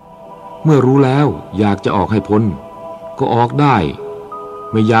เมื่อรู้แล้วอยากจะออกให้พ้นก็ออกได้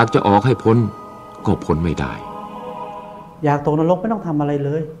ไม่อยากจะออกให้พ้นก็พ้นไม่ได้อยากตกนรกไม่ต้องทำอะไรเล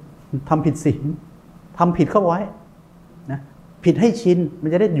ยทำผิดศีลทำผิดเข้าไว้นะผิดให้ชินมัน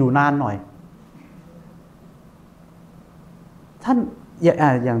จะได้อยู่นานหน่อยท่าน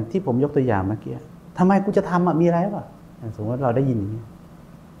อย่างที่ผมยกตัวอย่างเมื่อกี้ทำไมกูจะทำมีอะไรป่ะสมมติเราได้ยินอย่างนี้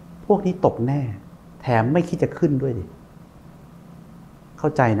พวกนี้ตกแน่แถมไม่คิดจะขึ้นด้วยดิเข้า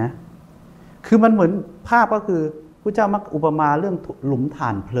ใจนะคือมันเหมือนภาพก็คือพระเจ้ามักอุปมาเรื่องหลุมถ่า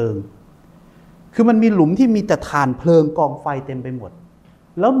นเพลิงคือมันมีหลุมที่มีแต่ถ่านเพลิงกองไฟเต็มไปหมด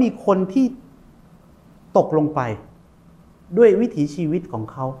แล้วมีคนที่ตกลงไปด้วยวิถีชีวิตของ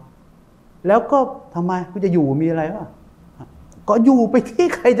เขาแล้วก็ทำไมกูจะอยู่มีอะไรวะก็อยู่ไปที่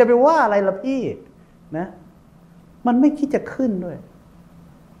ใครจะไปว่าอะไรล่ะพี่นะมันไม่คิดจะขึ้นด้วย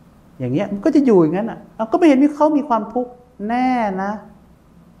อย่างเงี้ยมันก็จะอยู่อย่างนั้นอ่ะก็ไม่เห็นมีเขามีความทุกข์แน่นะ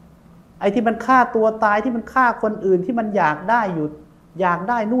ไอ้ที่มันฆ่าตัวตายที่มันฆ่าคนอื่นที่มันอยากได้อยู่อยาก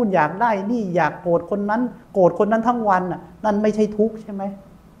ได้นู่นอยากได้นี่อยากโกรธคนนั้นโกรธคนนั้นทั้งวันน่ะนั่นไม่ใช่ทุกข์ใช่ไหม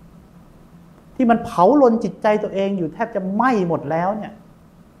ที่มันเผาลนจิตใจตัวเองอยู่แทบจะไหม้หมดแล้วเนี่ย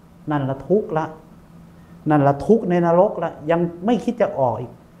นั่นละทุกข์ละนั่นละทุกข์ในนรกละยังไม่คิดจะออกอี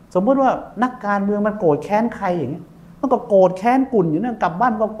กสมมติว่านักการเมืองมันโกรธแค้นใครอย่างเงี้ยมันก็โกรธแค้นกุ่นอยู่นั่นกลับบ้า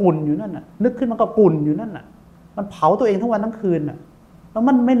นก็กุ่นอยู่นั่นน่ะนึกขึ้นมันก็กุ่นอยู่นั่นน่ะมันเผาตัวเองทั้งวันทั้งคืนน่ะแล้ว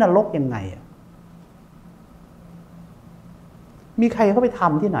มันไม่นรกยังไงอ่ะมีใครเขาไปท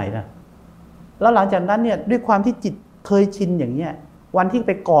ำที่ไหนนะแล้วหลังจากนั้นเนี่ยด้วยความที่จิตเคยชินอย่างเงี้ยวันที่ไ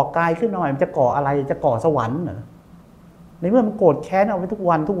ปก่อกายขึ้นมาใหม่มันจะก่ออะไรจะก่อสวรรค์เหรอในเมื่อมันโกรธแค้นเอาไว้ทุก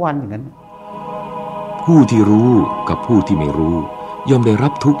วันอย่างนั้นผู้ที่รู้กับผู้ที่ไม่รู้ย่อมได้รั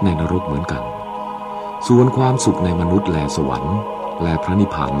บทุกข์ในนรกเหมือนกันส่วนความสุขในมนุษย์และสวรรค์และพระนิพ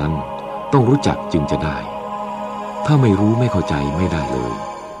พานนั้นต้องรู้จักจึงจะได้ถ้าไม่รู้ไม่เข้าใจไม่ได้เลย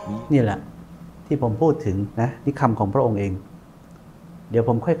นี่แหละที่ผมพูดถึงนะนี่คำของพระองค์เองเดี๋ยวผ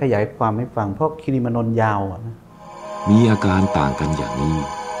มค่อยขยายความให้ฟังเพราะคิริมานนท์ยาวนะมีอาการต่างกันอย่างนี้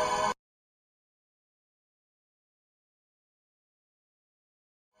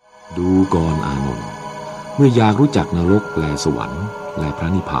ดูก่อนอานนท์เมื่ออยากรู้จักนรกและสวรรค์และพระ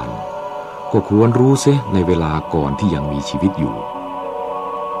นิพพานก็ควรรู้เสียในเวลาก่อนที่ยังมีชีวิตอยู่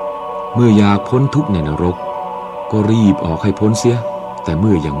เมื่ออยากพ้นทุกข์ในนรกก็รีบออกให้พ้นเสียแต่เ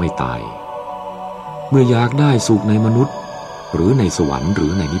มื่อยังไม่ตายเมื่ออยากได้สุขในมนุษย์หรือในสวรรค์หรื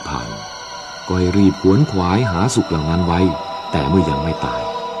อในนิพพานก็ให้รีบขวนขวายหาสุขเหล่านั้นไว้แต่เมื่อยังไม่ตาย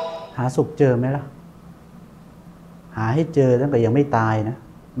หาสุขเจอไหมล่ะหาให้เจอตั้งแต่ยังไม่ตายนะ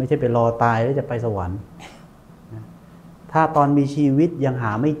ไม่ใช่ไปรอตายแล้วจะไปสวรรค์ถ้าตอนมีชีวิตยังห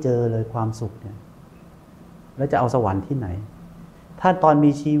าไม่เจอเลยความสุขเนี่ยแล้วจะเอาสวรรค์ที่ไหนถ้าตอน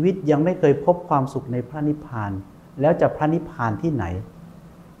มีชีวิตยังไม่เคยพบความสุขในพระนิพพานแล้วจะพระนิพพานที่ไหน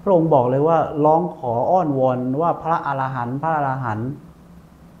พระองค์บอกเลยว่าร้องขออ้อนวอนว่าพระอรหันต์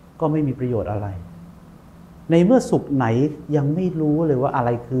ก็ไม่มีประโยชน์อะไรในเมื่อสุขไหนยังไม่รู้เลยว่าอะไร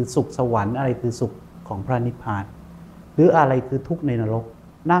คือสุขสวรรค์อะไรคือสุขของพระนิพพานหรืออะไรคือทุกข์ในนรก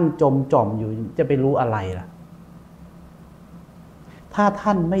นั่งจมจ่อมอยู่จะไปรู้อะไรล่ะถ้าท่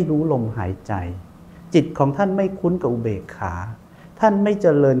านไม่รู้ลมหายใจจิตของท่านไม่คุ้นกับอุเบกขาท่านไม่เจ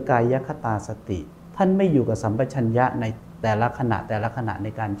ริญกายคตาสติท่านไม่อยู่กับสัมปชัญญะในแต่ละขณะใน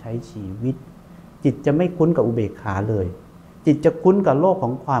การใช้ชีวิตจิตจะไม่คุ้นกับอุเบกขาเลยจิตจะคุ้นกับโลกข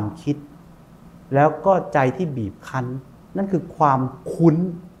องความคิดแล้วก็ใจที่บีบคั้นนั่นคือความคุ้น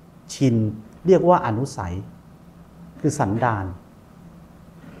ชินเรียกว่าอนุสัยคือสันดาน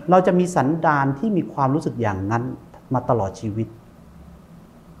เราจะมีสันดานที่มีความรู้สึกอย่างนั้นมาตลอดชีวิต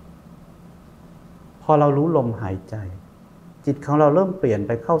พอเรารู้ลมหายใจจิตของเราเริ่มเปลี่ยนไ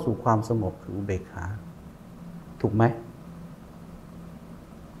ปเข้าสู่ความสงบคืออุเบกขาถูกไหม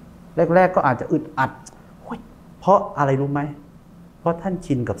แรกๆก็อาจจะอึดอัดเพราะอะไรรู้ไหมเพราะท่าน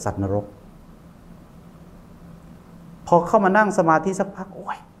ชินกับสัตว์นรกพอเข้ามานั่งสมาธิสักพักโ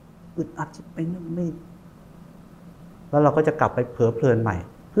อ้ยอึดอัดไปนั่งไม่แล้วเราก็จะกลับไปเผลอเพลินใหม่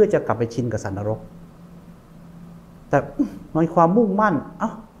เพื่อจะกลับไปชินกับสัตว์นรกแต่ในความมุ่งมั่นเ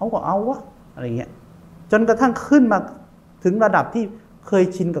อาก็เอาวะอะไรเงี้ยจนกระทั่งขึ้นมาถึงระดับที่เคย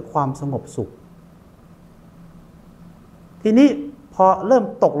ชินกับความสงบสุขทีนี้พอเริ่ม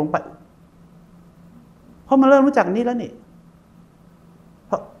ตกลงไปเพราะมันเริ่มรู้จักนี้แล้วนี่เพ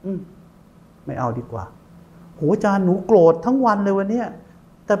ราะไม่เอาดีกว่าโหอาจารย์หนูโกรธทั้งวันเลยวันนี้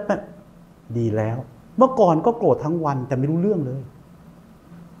แต่ดีแล้วเมื่อก่อนก็โกรธทั้งวันแต่ไม่รู้เรื่องเลย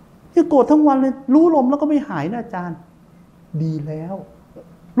ที่โกรธทั้งวันเลยรู้ลมแล้วก็ไม่หายนะอาจารย์ดีแล้ว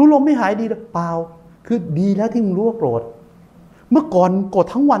รู้ลมไม่หายดีหรือเปล่าคือดีแล้วที่มึงรู้ว่าโกรธเมื่อก่อนโกรธ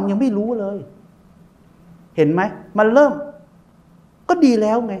ทั้งวันยังไม่รู้เลยเห็นไหมมันเริ่มก็ดีแ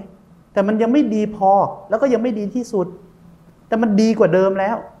ล้วไงแต่มันยังไม่ดีพอแล้วก็ยังไม่ดีที่สุดแต่มันดีกว่าเดิมแล้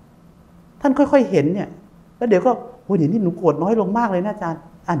วท่านค่อยๆเห็นเนี่ยแล้วเดี๋ยวก็โอ้ยเดี๋ยวนี้หนูโกรธน้อยลงมากเลยนะอาจารย์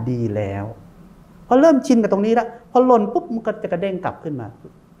ดีแล้วพอเริ่มชินกับตรงนี้แล้วพอหล่นปุ๊บมันก็จะกระเด้งกลับขึ้นมา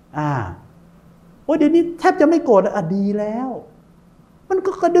โอ้ยเดี๋ยวนี้แทบจะไม่โกรธดีแล้วมัน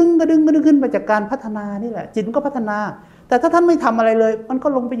ก็กระดึงขึ้นมาจากการพัฒนานี่แหละจิตมันก็พัฒนาแต่ถ้าท่านไม่ทำอะไรเลยมันก็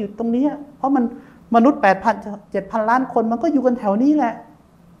ลงไปอยู่ตรงนี้เพราะมันมนุษย์ 8,000 7,000 ล้านคนมันก็อยู่กันแถวนี้แหละ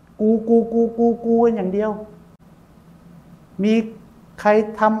กูอย่างเดียวมีใคร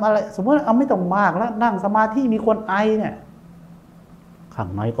ทำอะไรสมมติเอาไม่ต้องมากแล้วนั่งสมาธิมีคนไอเนี่ยใคร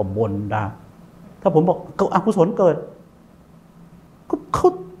ข้างในก็บ่นด่าถ้าผมบอกอกุศลเกิดก็เขา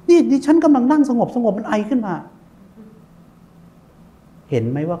นี่ฉันกำลังนั่งสงบมันไอขึ้นมาเห็น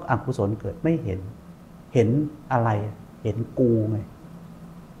ไหมว่าอกุศลเกิดไม่เห็นเห็นอะไรเห็นกูไง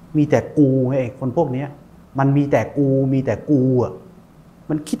มีแต่กูไงไอ้คนพวกนี้มันมีแต่กูอ่ะ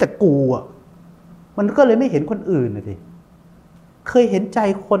มันคิดแต่กูอ่ะมันก็เลยไม่เห็นคนอื่นนะสิเคยเห็นใจ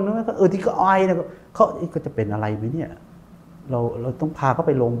คนไหมก็ที่ก็ไอนะเขาก็จะเป็นอะไรไหมเนี่ยเราต้องพาเขาไ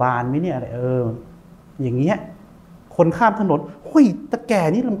ปโรงพยาบาลไหมเนี่ยอะไรอย่างเงี้ยคนข้ามถนนเฮ้ยตะแก่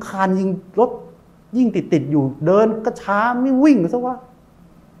นี่รำคาญยิงรถยิ่งติดอยู่เดินก็ช้าไม่วิ่งซะว่า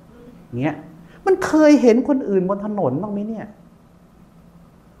เงี้ยมันเคยเห็นคนอื่นบนถนนบ้างไหมเนี่ย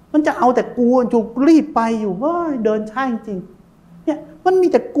มันจะเอาแต่กูจุกรีบไปอยู่ว่าเดินช้าจริงเนี่ยมันมี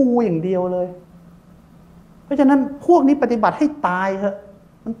แต่กูอย่างเดียวเลยเพราะฉะนั้นพวกนี้ปฏิบัติให้ตายเถอะ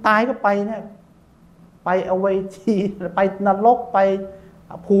มันตายก็ไปเนี่ยไปเอาไว้ทีไปนรกไป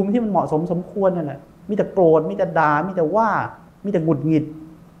ภูมิที่มันเหมาะสมควรนั่นแหละมีแต่โกรธมีแต่ด่ามีแต่ว่ามีแต่หงุดหงิด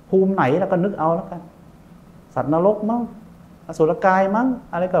ภูมิไหนแล้วก็นึกเอาแล้วกันสัตว์นรกมั้งอสุรกายมั้ง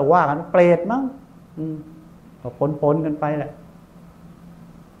อะไรก็ว่ากันเปรตมั้งก็ปนกันไปแหละ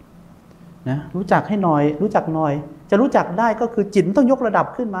นะรู้จักให้หน่อยรู้จักหน่อยจะรู้จักได้ก็คือจิตมันต้องยกระดับ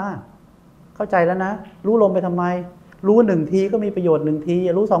ขึ้นมาเข้าใจแล้วนะรู้ลมไปทำไมรู้1 ทีก็มีประโยชน์1 ที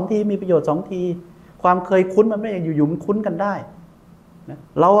รู้2 ทีมีประโยชน์2 ทีความเคยคุ้นมันไม่อยู่ๆมันคุ้นกันได้นะ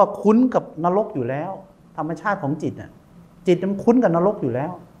เราคุ้นกับนรกอยู่แล้วธรรมชาติของจิตจิตมันคุ้นกับนรกอยู่แล้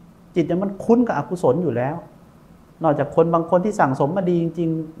วจิตมันคุ้นกับอกุศลอยู่แล้วนอกจากคนบางคนที่สั่งสมมาดีจริง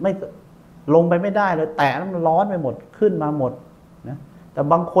ๆไม่ลงไปไม่ได้เลยแตะแล้วมันร้อนไปหมดขึ้นมาหมดนะแต่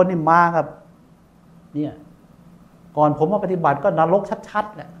บางคนนี่มากับเนี่ยก่อนผมมาปฏิบัติก็นรกชัด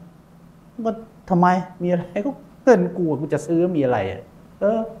ๆแหละก็ทำไมมีอะไรก็เกินกูจะซื้อมีอะไร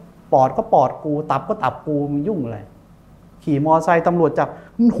ปอดก็ปอดกูตับก็ตับกูมันยุ่งอะไรขี่มอไซค์ตำรวจจับ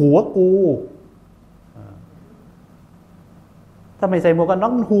มันหัวกูถ้าไม่ใส่หมวกกันน็อ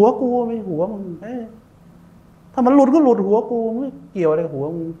กมันหัวกูไม่หัวมึงถ้ามันหลุดก็หลุดหัวกูไม่เกี่ยวอะไรกับหัว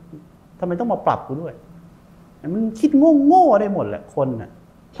มึงทำไมต้องมาปรับกูด้วยมันคิดโง่ได้หมดแหละคนน่ะ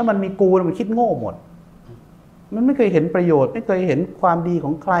ถ้ามันมีกูมันคิดโง่หมดมันไม่เคยเห็นประโยชน์ไม่เคยเห็นความดีข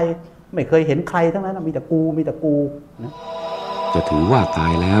องใครไม่เคยเห็นใครทั้งนั้นมีแต่กูนะจะถือว่าตา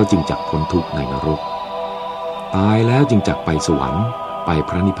ยแล้วจึงจักพ้นทุกข์ในนรกตายแล้วจึงจักไปสวรรค์ไปพ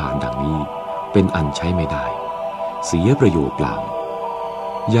ระนิพพานดังนี้เป็นอันใช้ไม่ได้เสียประโยชน์เปล่า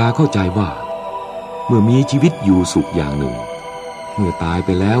อย่าเข้าใจว่าเมื่อมีชีวิตอยู่สุขอย่างหนึ่งเมื่อตายไป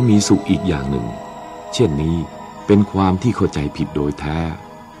แล้วมีสุขอีกอย่างหนึ่งเช่นนี้เป็นความที่เข้าใจผิดโดยแท้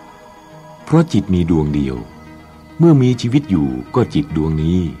เพราะจิตมีดวงเดียวเมื่อมีชีวิตอยู่ก็จิตดวง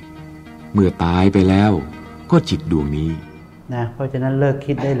นี้เมื่อตายไปแล้วก็จิตดวงนี้นะเพราะฉะนั้นเลิก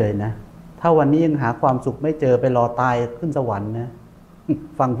คิดได้เลยนะถ้าวันนี้ยังหาความสุขไม่เจอไปรอตายขึ้นสวรรค์นะ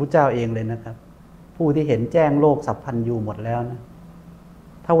ฟังพระเจ้าเองเลยนะครับผู้ที่เห็นแจ้งโลกสัพพัญญูหมดแล้วนะ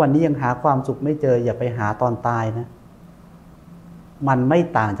ถ้าวันนี้ยังหาความสุขไม่เจออย่าไปหาตอนตายนะมันไม่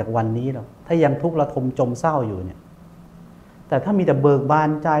ต่างจากวันนี้หรอกถ้ายังทุกข์ระทมจมเศร้าอยู่เนี่ยแต่ถ้ามีแต่เบิกบาน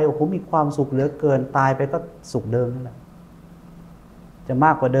ใจโอ้โหมีความสุขเหลือเกินตายไปก็สุขเดิมนั่นแหละจะม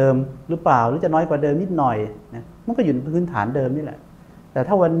ากกว่าเดิมหรือเปล่าหรือจะน้อยกว่าเดิมนิดหน่อยนะมันก็อยู่ในพื้นฐานเดิมนี่แหละแต่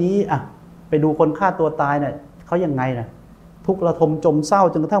ถ้าวันนี้ไปดูคนฆ่าตัวตายเนี่ยเขายังไงนะทุกข์ระทมจมเศร้า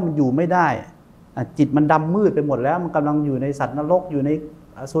จนกระทั่งมันอยู่ไม่ได้จิตมันดำมืดไปหมดแล้วมันกำลังอยู่ในสัตว์นรกอยู่ใน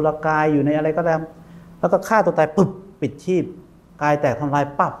อสุรกายอยู่ในอะไรก็ตามแล้วก็ฆ่าตัวตายปึ๊บปิดชีพกายแตกทำลาย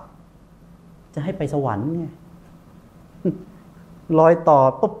ปั๊บจะให้ไปสวรรค์ไงลอยต่อ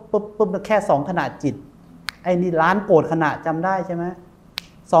ปุ๊บแค่2 ขณะจิตไอ้นี่ล้านโกรธขณะจำได้ใช่ไหม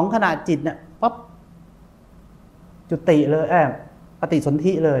2 ขณะจิตเนี่ยปั๊บจุติเลยปฏิสน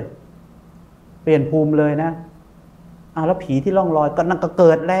ธิเลยเปลี่ยนภูมิเลยนะแล้วผีที่ล่องลอยก็นั่นก็เ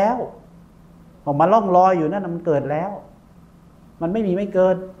กิดแล้วออกมาล่องลอยอยู่นั่นมันเกิดแล้วมันไม่มีไม่เกิ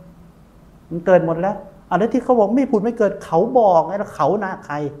ดมันเกิดหมดแล้วแล้วที่เขาบอกไม่ผุดไม่เกิดเขาบอกไงแล้วเขาน่ะใ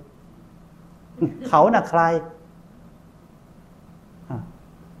ครเขาน่ะใคร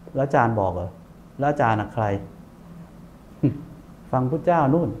แล้วอาจารย์บอกเหรอแล้วอาจารย์น่ะใครฟังพุทธเจ้า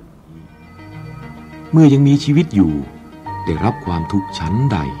นู่นเมื่อยังมีชีวิตอยู่ได้รับความทุกข์ชั้น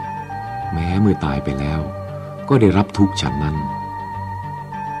ใดแม้เมื่อตายไปแล้วก็ได้รับทุกข์ชั้นนั้น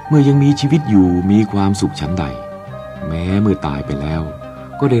เมื่อยังมีชีวิตอยู่มีความสุขชั้นใดแม้เมื่อตายไปแล้ว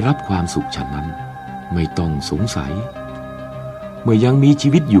ก็ได้รับความสุขชั้นนั้นไม่ต้องสงสัยเมื่อยังมีชี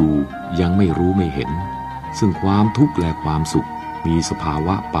วิตอยู่ยังไม่รู้ไม่เห็นซึ่งความทุกข์และความสุขมีสภาว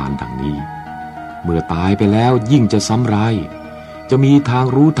ะปานดังนี้เมื่อตายไปแล้วยิ่งจะซ้ำร้ายจะมีทาง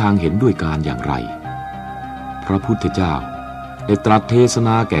รู้ทางเห็นด้วยการอย่างไรพระพุทธเจ้าได้ตรัสเทศน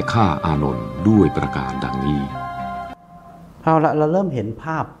าแก่ข้าอานนท์ด้วยประการดังนี้ เอาละเราเริ่มเห็นภ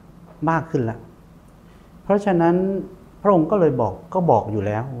าพมากขึ้นแล้วเพราะฉะนั้นพระองค์ก็เลยบอกอยู่แ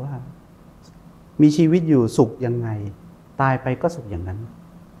ล้วว่ามีชีวิตอยู่สุขยังไงตายไปก็สุขอย่างนั้น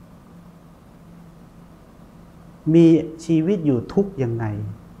มีชีวิตอยู่ทุกข์ยังไง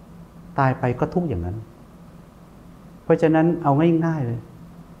ตายไปก็ทุกข์อย่างนั้นเพราะฉะนั้นเอาง่ายๆเลย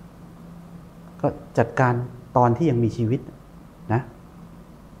ก็จัดการตอนที่ยังมีชีวิตนะ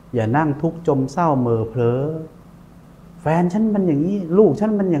อย่านั่งทุกข์จมเศร้าเม่อเผลอแฟนฉันมันอย่างนี้ลูกฉั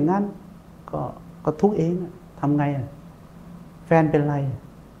นมันอย่างนั้นก็ทุกข์เองทำไงแฟนเป็นไร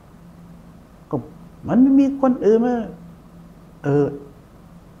ก็มันไม่มีคนอื่นมา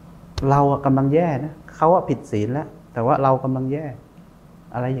เรากำลังแย่นะเขาผิดศีลแล้วแต่ว่าเรากำลังแย่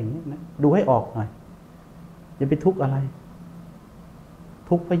อะไรอย่างนี้นะดูให้ออกหน่อยอย่าไปทุกข์อะไร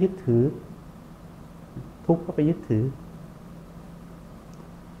ทุกข์ไปยึดถือทุกข์ก็ไปยึดถือ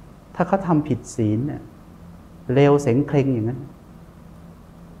ถ้าเขาทำผิดศีลเนี่ยเลวเสงเคร่งอย่างนั้น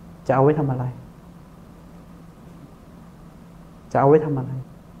จะเอาไว้ทำอะไรจะเอาไว้ทำอะไร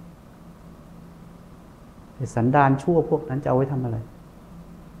สันดานชั่วพวกนั้นจะเอาไว้ทำอะไร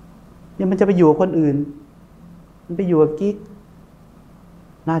เนี่ยมันจะไปอยู่กับคนอื่นมันไปอยู่กับกิ๊ก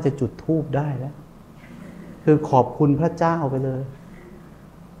น่าจะจุดธูปได้แล้วคือขอบคุณพระเจ้าไปเลย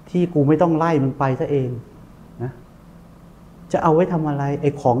ที่กูไม่ต้องไล่มึงไปซะเองนะจะเอาไว้ทำอะไรไอ้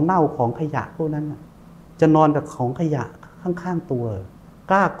ของเน่าของขยะพวกนั้นจะนอนกับของขยะข้างๆตัว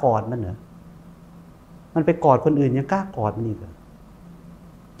กล้ากอดมันเหรอมันไปกอดคนอื่นยังกล้ากอดมันอีกเหรอ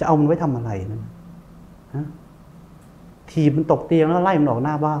จะเอามันไว้ทำอะไรนั่นฮะทีมันตกเตียงแล้วไล่มันออกห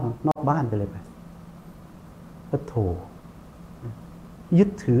น้าบ้านนอกบ้านไปเลยไปก็โถยึด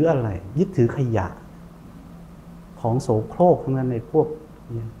ถืออะไรยึดถือขยะของโสโครกทั้งนั้นในพวก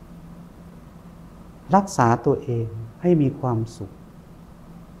นี้รักษาตัวเองให้มีความสุข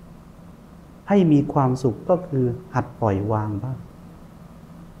ให้มีความสุขก็คือหัดปล่อยวางบ้าง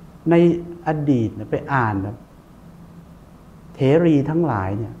ในอดีตไปอ่านนะเถรีทั้งหลาย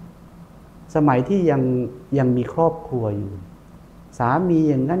เนี่ยสมัยที่ยังมีครอบครัวอยู่สามี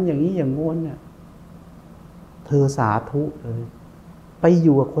อย่างนั้นอย่างนี้อย่างโน้นเนี่ยเธอสาธุเลยไปอ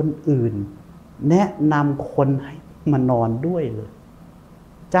ยู่กับคนอื่นแนะนำคนให้มานอนด้วยเลย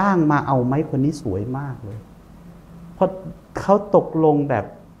จ้างมาเอาไหมคนนี้สวยมากเลยเพราะเขาตกลงแบบ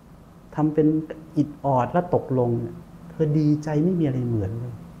ทำเป็นอิดออดแล้วตกลงเนี่ยเธอดีใจไม่มีอะไรเหมือนเล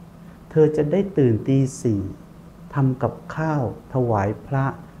ยเธอจะได้ตื่นตี 4ทำกับข้าวถวายพระ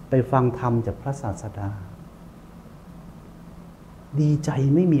ไปฟังธรรมจากพระศาสดาดีใจ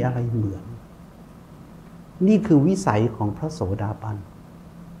ไม่มีอะไรเหมือนนี่คือวิสัยของพระโสดาบัน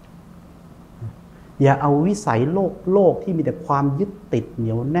อย่าเอาวิสัยโลกที่มีแต่ความยึดติดเห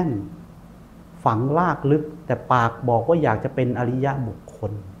นียวแน่นฝังลากลึกแต่ปากบอกว่าอยากจะเป็นอริยะบุคค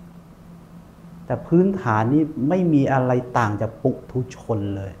ลแต่พื้นฐานนี้ไม่มีอะไรต่างจากปุถุชน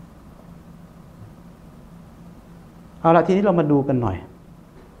เลยเอาละทีนี้เรามาดูกันหน่อย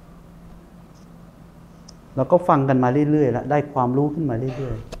เราก็ฟังกันมาเรื่อยๆแล้วได้ความรู้ขึ้นมาเรื่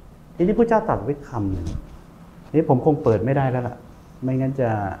อยๆทีนี้พระเจ้าตรัสไว้คำหนึ่งนี้ผมคงเปิดไม่ได้แล้วล่ะไม่งั้นจ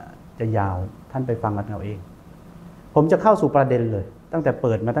ะยาวท่านไปฟังกันเอาเองผมจะเข้าสู่ประเด็นเลยตั้งแต่เ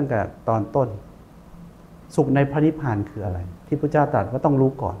ปิดมาตั้งแต่ตอนต้นสุขในพระนิพพานคืออะไรที่พระเจ้าตรัสว่าต้อง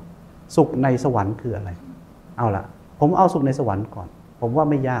รู้ก่อนสุขในสวรรค์คืออะไรเอาล่ะผมเอาสุขในสวรรค์ก่อนผมว่า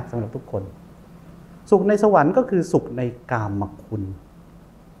ไม่ยากสำหรับทุกคนสุขในสวรรค์ก็คือสุขในกามคุณ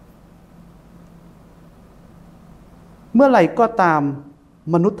เมื่อไหร่ก็ตาม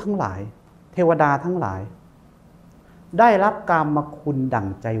มนุษย์ทั้งหลายเทวดาทั้งหลายได้รับกามคุณดั่ง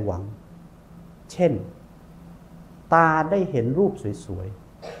ใจหวังเช่นตาได้เห็นรูปสวย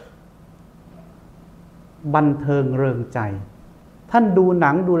ๆบันเทิงเริงใจท่านดูห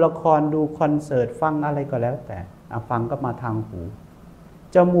นังดูละครดูคอนเสิร์ตฟังอะไรก็แล้วแต่ฟังก็มาทางหู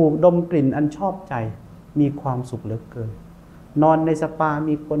จมูกดมกลิ่นอันชอบใจมีความสุขเหลือเกินนอนในสปา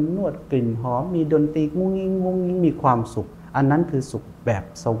มีคนนวดกลิ่นหอมมีดนตรีงุ้งงิ้งงุ้งงิ้งมีความสุขอันนั้นคือสุขแบบ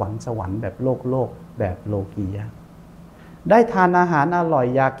สวรรค์แบบโลกแบบโลกียะได้ทานอาหารอร่อย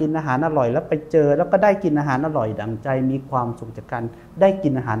อยากกินอาหารอร่อยแล้วไปเจอแล้วก็ได้กินอาหารอร่อยดั่งใจมีความสุขจากการได้กิ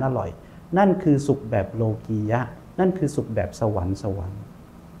นอาหารอร่อยนั่นคือสุขแบบโลกียะนั่นคือสุขแบบสวรรค์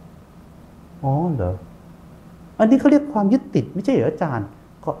อ๋อเหรออันนี้เขาเรียกความยึดติดไม่ใช่เหรออาจารย์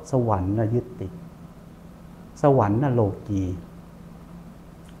ก็สวรรค์นะยึดติดสวรรค์นะโลกี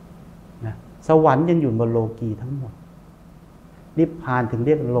นะสวรรค์ยังอยู่บนโลกีทั้งหมดนิพพานถึงเ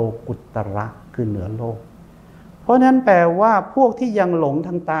รียกโลกุตระคือเหนือโลกเพราะนั้นแปลว่าพวกที่ยังหลงท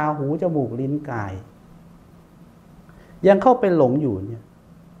างตาหูจมูกลิ้นกายยังเข้าไปหลงอยู่เนี่ย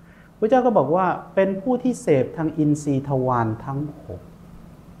พระเจ้าก็บอกว่าเป็นผู้ที่เสพทางอินทรีย์ทวารทั้ง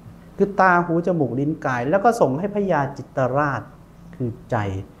 6 คือตาหูจมูกลิ้นกายแล้วก็ส่งให้พญาจิตตราชคือใจ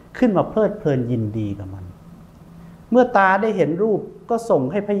ขึ้นมาเพลิดเพลินยินดีกับมันเมื่อตาได้เห็นรูปก็ส่ง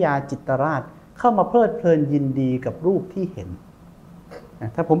ให้พญาจิตตราชเข้ามาเพลิดเพลินยินดีกับรูปที่เห็น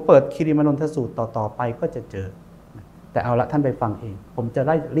ถ้าผมเปิดคิริมานนทสูตรต่อไปก็จะเจอแต่เอาละท่านไปฟังเองผมจะไ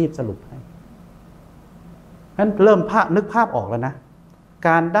ด้รีบสรุปให้งั้นเริ่มนึกภาพออกแล้วนะก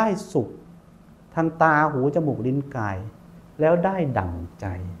ารได้สุขทางตาหูจมูกลิ้นกายแล้วได้ดั่งใจ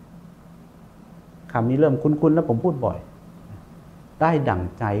คำนี้เริ่มคุ้นๆแล้วผมพูดบ่อยได้ดั่ง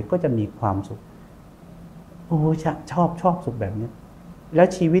ใจก็จะมีความสุขโอ้ชอบสุขแบบนี้แล้ว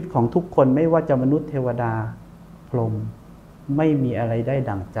ชีวิตของทุกคนไม่ว่าจะมนุษย์เทวดาพรหมไม่มีอะไรได้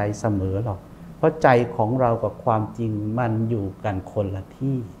ดั่งใจเสมอหรอกเพราะใจของเรากับความจริงมันอยู่กันคนละ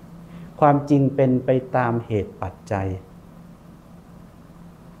ที่ความจริงเป็นไปตามเหตุปัจจัย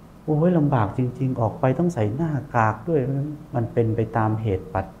โอ้ยลำบากจริงๆออกไปต้องใส่หน้ากากด้วยมันเป็นไปตามเหตุ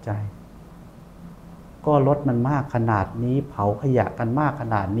ปัจจัยก็รถมันมากขนาดนี้เผาขยะกันมากข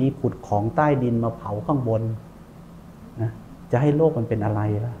นาดนี้ขุดของใต้ดินมาเผาข้างบนนะจะให้โลกมันเป็นอะไร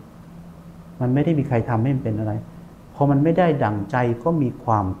ล่ะมันไม่ได้มีใครทำให้มันเป็นอะไรพอมันไม่ได้ดั่งใจก็มีค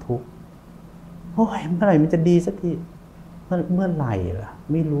วามทุกข์โอ้ยเมื่อไหร่มันจะดีสักทีเมื่อไหร่ล่ะ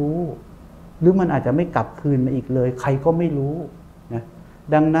ไม่รู้หรือมันอาจจะไม่กลับคืนมาอีกเลยใครก็ไม่รู้นะ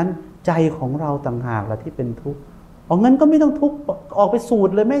ดังนั้นใจของเราต่างหากล่ะที่เป็นทุกข์งั้นก็ไม่ต้องทุกข์ออกไปสูต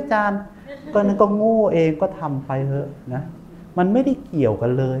รเลยแม่อาจารย์ก็นั้นก็โง่เองก็ทำไปเถอะนะมันไม่ได้เกี่ยวกั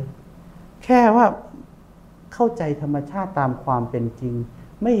นเลยแค่ว่าเข้าใจธรรมชาติตามความเป็นจริง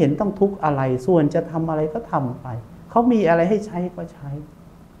ไม่เห็นต้องทุกข์อะไรส่วนจะทำอะไรก็ทำไปเขามีอะไรให้ใช้ก็ใช้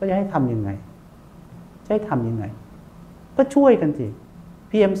ก็จะให้ทำยังไงใช้ทำยังไงก็ช่วยกันสิ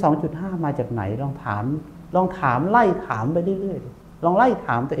PM 2.5 มาจากไหนลองถามไล่ถามไปเรื่อยๆลองไล่ถ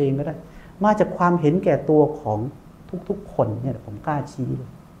ามตัวเองก็ได้มาจากความเห็นแก่ตัวของทุกๆคนเนี่ยผมกล้าชี้เล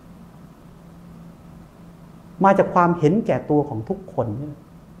ยมาจากความเห็นแก่ตัวของทุกคนเนี่ย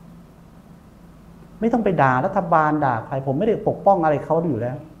ไม่ต้องไปด่ารัฐบาลด่าใครผมไม่ได้ปกป้องอะไรเขาอยู่แ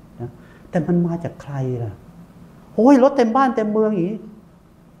ล้วนะแต่มันมาจากใครล่ะโอ้ยรถเต็มบ้านเต็มเมืองอย่างนี้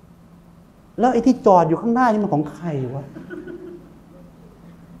แล้วไอ้ที่จอดอยู่ข้างหน้านี่มันของใครวะ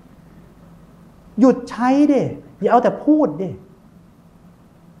หยุดใช้ดิอย่าเอาแต่พูดดิ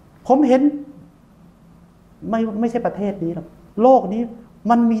ผมเห็นไม่ใช่ประเทศนี้หรอกโลกนี้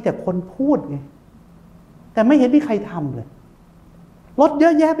มันมีแต่คนพูดไงแต่ไม่เห็นมีใครทำเลยรถเยอ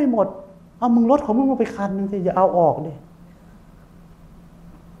ะแยะไปหมดเอามึงรถของมึงมาไปคันนึงสิอย่าเอาออกดิ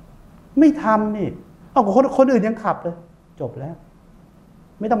ไม่ทำนี่เอาคนอื่นยังขับเลยจบแล้ว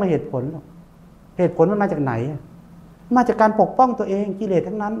ไม่ต้องมาเหตุผลหรอกเหตุผลมันมาจากไหนมาจากการปกป้องตัวเองกิเลส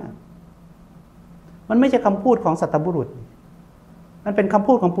ทั้งนั้นมันไม่ใช่คำพูดของสัตบุรุษมันเป็นคำ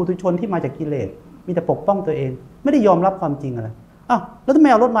พูดของปุถุชนที่มาจากกิเลสมีแต่ปกป้องตัวเองไม่ได้ยอมรับความจริงอะไรอ้าวแล้วถ้าไม่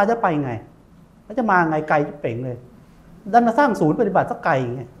เอารถมาจะไปไงแล้วจะมาไงไกลที่เป่งเลยดันมาสร้างศูนย์ปฏิบัติสักไกล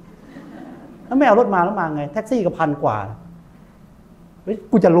ไงแล้วไม่เอารถมาแล้วมาไงแท็กซี่ก็1,000 กว่า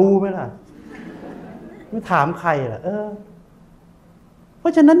กูจะรู้ไหมล่ะไม่ถามใครล่ะเพรา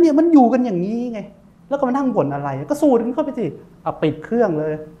ะฉะนั้นเนี่ยมันอยู่กันอย่างนี้ไงแล้วก็มานั่งบ่นอะไรก็สูดกันเข้าไปสิเอาปิดเครื่องเล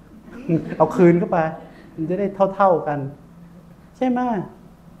ยเอาคืนเข้าไปมันจะได้เท่ากันใช่ไหม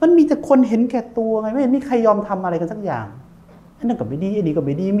มันมีแต่คนเห็นแก่ตัวไงไม่เห็นมีใครยอมทำอะไรกันสักอย่างอันนั้นก็ไม่ดีอันนี้ก็ไ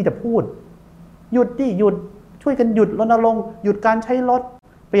ม่ดีมีแต่พูดหยุดดิหยุดช่วยกันหยุดรณรงค์หยุดการใช้รถ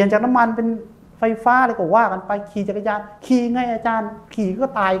เปลี่ยนจากน้ำมันเป็นไฟฟ้าอะไรก็ว่ากันไปขี่จักรยานขี่ไงอาจารย์ขี่ก็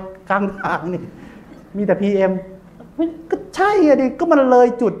ตายกลางทางนี่มีแต่ PM ก็ใช่อะดิก็มันเลย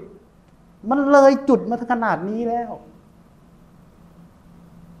จุดมาถึงขนาดนี้แล้ว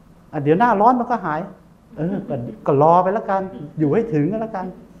เดี๋ยวหน้าร้อนมันก็หายก็รอไปแล้วกันอยู่ให้ถึงก็แล้วกัน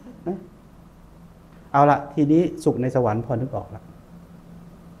นะเอาละทีนี้สุขในสวรรค์พอนึกออกแล้ว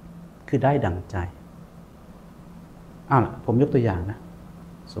คือได้ดั่งใจเอาละผมยกตัวอย่างนะ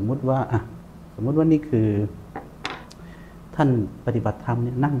สมมุติว่านี่คือท่านปฏิบัติธรรมเ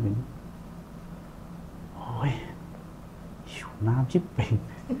นี่ยนั่งอยู่โอ้ยหิวน้ำชิบเป่ง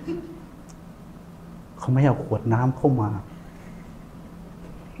เขาไม่เอาขวดน้ำเข้ามา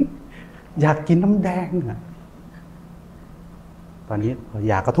อยากกินน้ำแดงอ่ะตอนนี้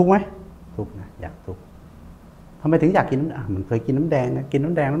อยากก็ทุกข์ไหมทุกข์นะอยากทุกข์ทำไมถึงอยากกินน้ำมันเคยกินน้ำแดงนะกิน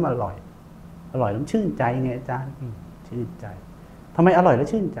น้ำแดงแล้วมันอร่อยแล้วชื่นใจไงอาจารย์ชื่นใจทำไมอร่อยแล้ว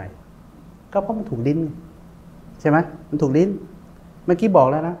ชื่นใจก็เพราะมันถูกลิ้นใช่ไหมมันถูกลิ้นเมื่อกี้บอก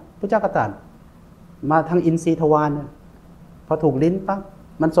แล้วนะพระเจ้ากระตันมาทางอินทรีย์ทวารเนี่ยพอถูกลิ้นปั๊บ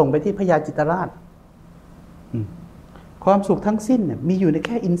มันส่งไปที่พญาจิตตราชความสุขทั้งสิ้นเนี่ยมีอยู่ในแ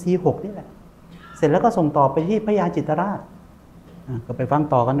ค่อินทรีย์ 6นี่แหละเสร็จแล้วก็ส่งต่อไปที่พญาจิตตราชก็ไปฟัง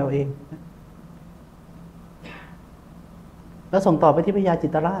ต่อกันเอาเอง แล้วส่งต่อไปที่พญาจิ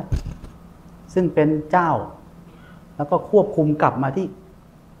ตรราชซึ่งเป็นเจ้าแล้วก็ควบคุมกลับมาที่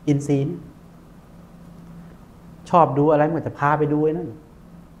อินทรีย์ชอบดูอะไรมันจะพาไปดูไอ้นั่น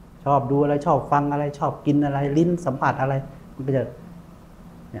ชอบดูอะไรชอบฟังอะไรชอบกินอะไรลิ้นสัมผัสอะไรมันก็จะ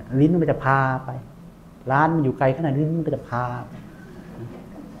เนี่ยลิ้นมันจะพาไปร้านมันอยู่ไกลขนาดลิ้นมันก็จะพา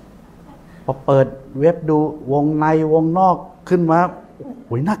พอเปิดเว็บดูวงในวงนอกขึ้นมาโ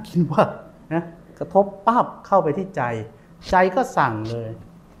อ้ยน่ากินว่ะนะกระทบปั๊บเข้าไปที่ใจใจก็สั่งเลย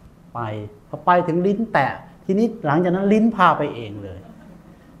ไปพอไปถึงลิ้นแตะทีนี้หลังจากนั้นลิ้นพาไปเองเลย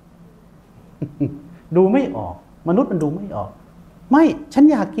ดูไม่ออกมนุษย์มันดูไม่ออกไม่ฉัน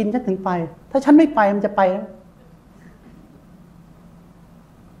อยากกินฉันถึงไปถ้าฉันไม่ไปมันจะไปแล้ว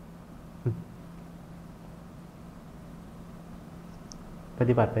ป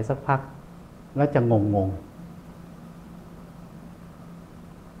ฏิบัติไปสักพักแล้วจะงง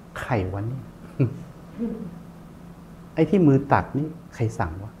ไข่วันนี้ ไอ้ที่มือตักนี่ใครสั่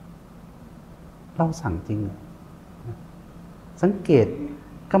งวะเราสั่งจริงเหรอสังเกต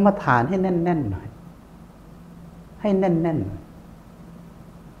กรรมฐานให้แน่นๆหน่อยให้แน่นๆหน่อย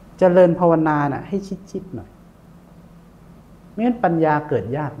เจริญภาวนาน่ะให้ชิดๆหน่อยไม่งั้นปัญญาเกิด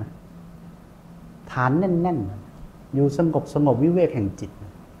ยากนะฐานแน่นๆอยู่สงบวิเวกแห่งจิต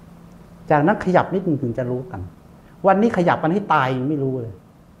จากนั้นขยับนิดนึงถึงจะรู้กันวันนี้ขยับมันให้ตายยังไม่รู้เลย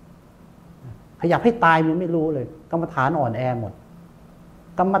ขยับให้ตายยังไม่รู้เลยกรรมฐานอ่อนแอหมด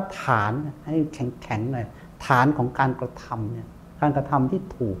กรรมฐานให้แข็งๆหน่อยฐานของการกระทำเนี่ยการกระทำที่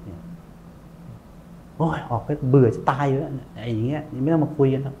ถูกเนี่ยโอ้ยออกไปเบื่อจะตายแล้วไอ้อย่างเงี้ยไม่ต้องมาคุย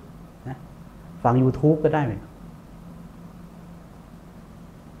กันแล้วนะฟัง YouTube ก็ได้ไหม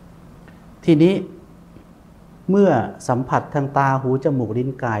ทีนี้เมื่อสัมผัสทางตาหูจมูกลิ้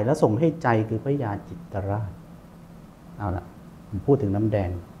นกายแล้วส่งให้ใจคือพญาจิตราชเอาละผมพูดถึงน้ำแดง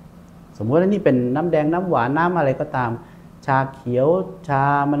สมมติว่านี่เป็นน้ำแดงน้ำหวานน้ำอะไรก็ตามชาเขียวชา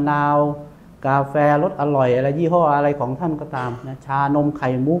มะนาวกาแฟรสอร่อยอะไรยี่ห้ออะไรของท่านก็ตามนะชานมไข่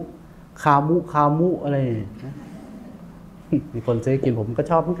มุกคามุอะไรนะมีคนซื้อกินผมก็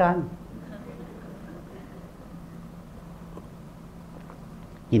ชอบเหมือนกัน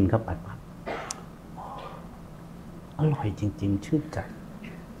กินเข้าไปปั๊บอร่อยจริงๆชื่นใจ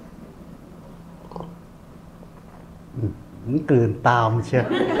มันกลืนตามเชียว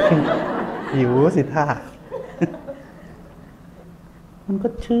หิวสิท่ามันก็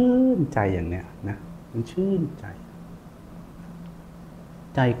ชื่นใจอย่างเนี้ยนะมันชื่นใจ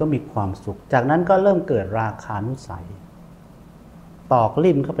ใจก็มีความสุขจากนั้นก็เริ่มเกิดราคานุสัยตอก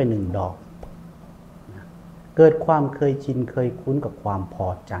ลิ้นเข้าไป1 ดอกนะเกิดความเคยชินเคยคุ้นกับความพอ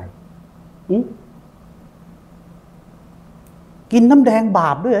ใจกินน้ำแดงบา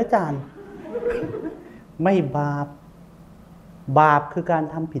ปด้วยอาจารย์ ไม่บาปคือการ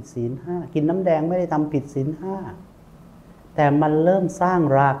ทำผิดศีล 5กินน้ำแดงไม่ได้ทำผิดศีล 5แต่มันเริ่มสร้าง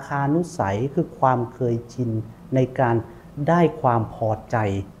ราคานุสัยคือความเคยชินในการได้ความพอใจ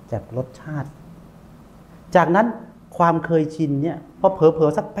จากรสชาติจากนั้นความเคยชินเนี่ยพอเผล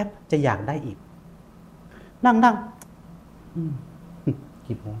อๆสักแป๊บจะอยากได้อีกนั่ง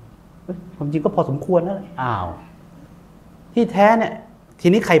กี่โมงความจริงก็พอสมควรแล้วอ้าวที่แท้เนี่ยที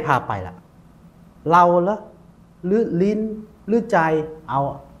นี้ใครพาไปล่ะเราเหรอหรือลิ้นหรือใจเอา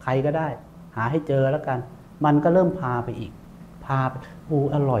ใครก็ได้หาให้เจอแล้วกันมันก็เริ่มพาไปอีกพาไปโอ้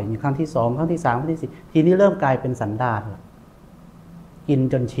อร่อยครั้งที่ 2ครั้งที่ 3ครั้งที่ 4ทีนี้เริ่มกลายเป็นสันดานแล้วกิน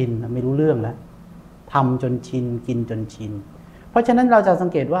จนชินไม่รู้เรื่องแล้วทำจนชินกินจนชินเพราะฉะนั้นเราจะสัง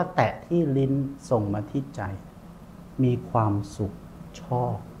เกตว่าแตะที่ลิ้นส่งมาที่ใจมีความสุขชอ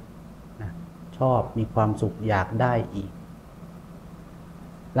บนะชอบมีความสุขอยากได้อีก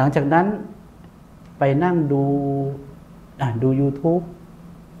หลังจากนั้นไปนั่งดู YouTube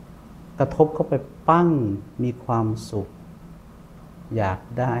กระทบเข้าไปปั้งมีความสุขอยาก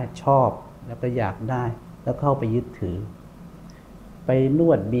ได้ชอบแล้วก็อยากได้แล้วเข้าไปยึดถือไปน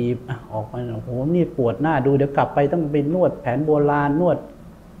วดบีบออกมาโอ้โหนี่ปวดหน้าดูเดี๋ยวกลับไปต้องไปนวดแผนโบราณนวด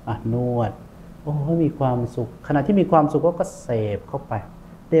โอ้มีความสุขขณะที่มีความสุขก็เสพเข้าไป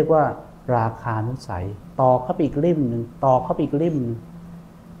เรียกว่าราคานุสัยต่อเข้าไปอีกลิ่มหนึ่งต่อเข้าไปอีกลิ่มนึง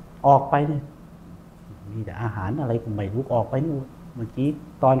ออกไปเนี่ยมีแต่อาหารอะไรก็ไม่รู้ออกไปนี่เมื่อกี้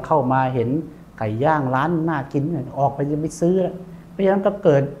ตอนเข้ามาเห็นไก่ย่างร้านน่ากินออกไปจะไม่ซื้อแล้วเพราะฉะนั้นก็เ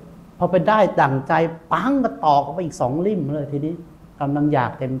กิดพอไปได้ดั่งใจปังก็ต่อเข้าไปอีก2 ลิ่มเลยทีนี้กำลังอยา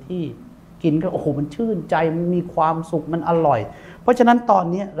กเต็มที่กินก็โอ้โหมันชื่นใจมันมีความสุขมันอร่อยเพราะฉะนั้นตอน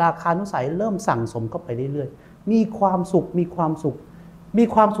นี้ราคานุสัยเริ่มสั่งสมเข้าไปเรื่อยๆมีความสุข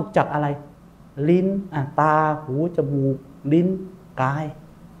จากอะไรลิ้นตาหูจมูกลิ้นกาย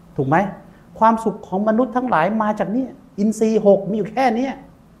ถูกไหมความสุขของมนุษย์ทั้งหลายมาจากนี่อินทรีย์6มีอยู่แค่นี้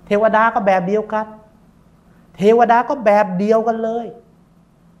เทวดาก็แบบเดียวกันเท เทวดาก็แบบเดียวกันเลย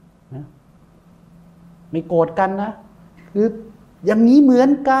นะไม่โกรธกันนะคืออย่างนี้เหมือน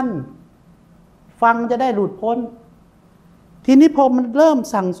กันฟังจะได้หลุดพ้นทีนี้พอมันเริ่ม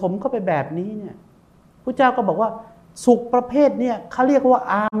สั่งสมเข้าไปแบบนี้เนี่ยพระเจ้าก็บอกว่าสุขประเภทเนี่ยเขาเรียกว่า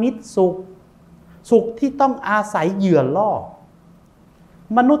อามิตรสุขสุขที่ต้องอาศัยเหยื่อล่อ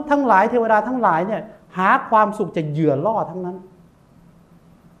มนุษย์ทั้งหลายเทวดาทั้งหลายเนี่ยหาความสุขจากเหยื่อล่อทั้งนั้น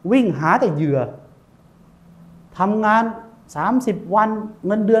วิ่งหาแต่เหยื่อทำงาน30 วันเ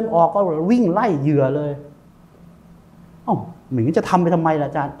งินเดือนออกก็วิ่งไล่เหยื่อเลยหมีจะทำไปทำไมล่ะ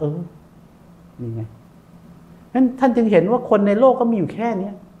อาจารย์นี่ไงนั้นท่านจึงเห็นว่าคนในโลกก็มีอยู่แค่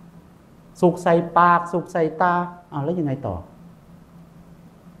นี้สุขใส่ปากสุขใส่ตาแล้วยังไงต่อ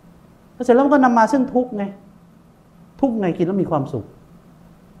เสร็จแล้วก็นำมาซึ่งทุกข์ไงทุกข์ไงกินแล้วมีความสุข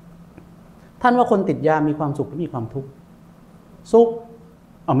ท่านว่าคนติดยามีความสุขหรือมีความทุกข์สุข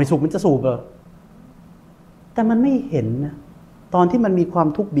ไม่สุขมันจะสูบเหรอแต่มันไม่เห็นนะตอนที่มันมีความ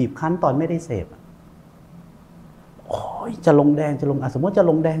ทุกข์บีบคั้นตอนไม่ได้เสพจะลงแดงจะลงสมมติจะ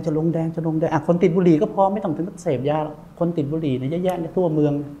ลงแดงคนติดบุหรี่ก็พอไม่ต้องถึงกับเสพยาคนติดบุหรี่เนี่ยเยอะแยะในทั่วเมือ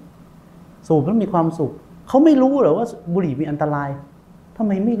งสูบแล้วมีความสุขเขาไม่รู้เหรอว่าบุหรี่มีอันตรายทำไ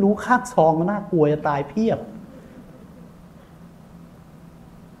มไม่รู้ข้างซองมันน่ากลัวจะตายเพียบ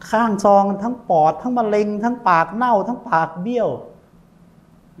ข้างซองทั้งปอดทั้งมะเร็งทั้งปากเน่าทั้งปากเบี้ยว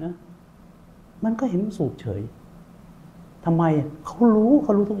นะมันก็เห็นสูบเฉยทำไมเขารู้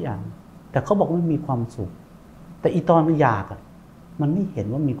ทุกอย่างแต่เขาบอกมันมีความสุขแต่อีตอนมันอยากมันไม่เห็น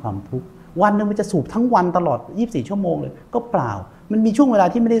ว่ามีความทุกข์วันนึงมันจะสูบทั้งวันตลอด24 ชั่วโมงเลยก็เปล่ามันมีช่วงเวลา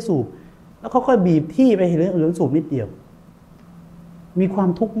ที่ไม่ได้สูบแล้วค่อยๆบีบที่ไปเหลือสูบนิดเดียวมีความ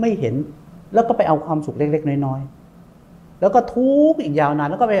ทุกข์ไม่เห็นแล้วก็ไปเอาความสุขเล็กๆน้อยๆแล้วก็ทุกข์อีกยาวนาน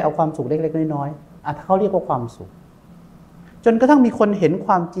แล้วก็ไปเอาความสุขเล็กๆน้อยๆถ้าเขาเรียกว่าความสุขจนกระทั่งมีคนเห็นค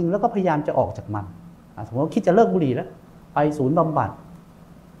วามจริงแล้วก็พยายามจะออกจากมันสมมติว่าคิดจะเลิกบุหรี่แล้วไปศูนย์บำบัด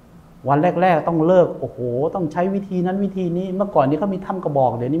วันแรกๆต้องเลิกต้องใช้วิธีนั้นวิธีนี้เมื่อก่อนนี้เขามีถ้ำกระบอ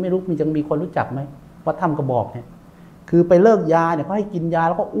กเดี๋ยวนี้ไม่รู้มีคนรู้จักไหมว่าถ้ำกระบอกเนี่ยคือไปเลิกยาเนี่ยเขาให้กินยาแ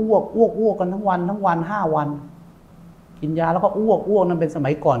ล้วก็อ้วกกันทั้งวัน5 วันกินยาแล้วก็อ้วกนั่นเป็นส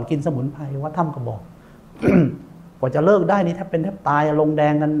มัยก่อนกินสมุนไพรว่าถ้ำกระบอก กว่าจะเลิกได้นี่แทบเป็นแทบตายลงแด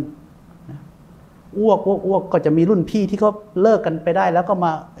งกันอ้วกก็จะมีรุ่นพี่ที่เขาเลิกกันไปได้แล้วก็ม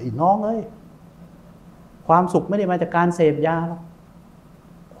าน้องความสุขไม่ได้มาจากการเสพยาหรอก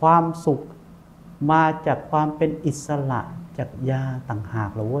ความสุขมาจากความเป็นอิสระจากยาต่างหา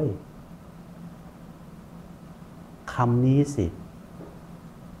กเลยเว้ยคำนี้สิ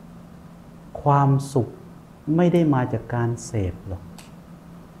ความสุขไม่ได้มาจากการเสพหรอก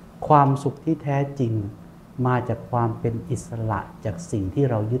ความสุขที่แท้จริงมาจากความเป็นอิสระจากสิ่งที่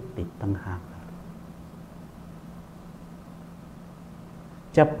เรายึดติดต่างหาก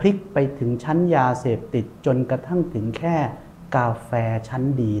จะพลิกไปถึงชั้นยาเสพติดจนกระทั่งถึงแค่กาแฟชั้น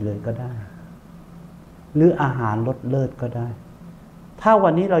ดีเลยก็ได้หรืออาหารรสเลิศก็ได้ถ้าวั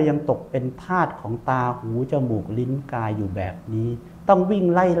นนี้เรายังตกเป็นทาสของตาหูจมูกลิ้นกายอยู่แบบนี้ต้องวิ่ง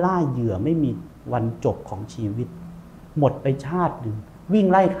ไล่ล่าเหยื่อไม่มีวันจบของชีวิตหมดไปชาติหนึ่งวิ่ง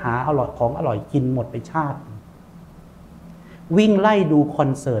ไล่หาของอร่อยกินหมดไปชาติหนึ่งวิ่งไล่ดูคอ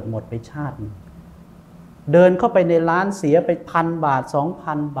นเสิร์ตหมดไปชาติหนึ่งเดินเข้าไปในร้านเสียไป1,000 บาท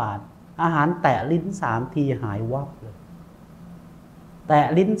 2,000 บาทอาหารแตะลิ้น3 ทีหายวับเลยแตะ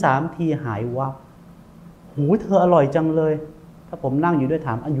ลิ้น3 ทีหายวับหูเธออร่อยจังเลยถ้าผมนั่งอยู่ด้วยถ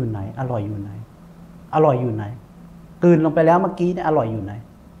ามอยู่ไหนอร่อยอยู่ไหนอร่อยอยู่ไหนกลืนลงไปแล้วเมื่อกี้เนี่ยอร่อยอยู่ไหน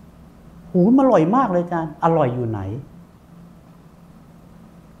หูมันอร่อยมากเลยอาจารย์อร่อยอยู่ไหน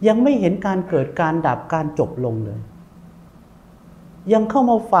ยังไม่เห็นการเกิดการดับการจบลงเลยยังเข้า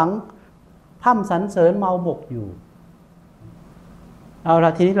มาฝังพร่ำสรรเสริญเมาบกอยู่เอาล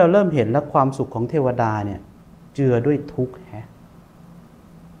ะทีนี้เราเริ่มเห็นแล้วความสุขของเทวดาเนี่ยเจือด้วยทุกข์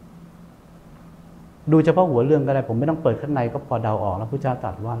ดูเฉพาะหัวเรื่องก็ได้ผมไม่ต้องเปิดข้างในก็พอเดาออกแล้วพระเจ้าต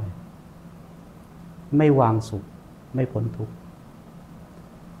รัสว่าอะไรไม่วางสุขไม่พ้นทุกข์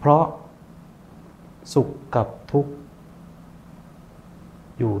เพราะสุขกับทุกข์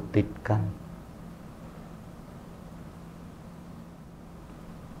อยู่ติดกัน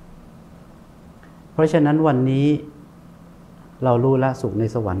เพราะฉะนั้นวันนี้เรารู้แล้วสุขใน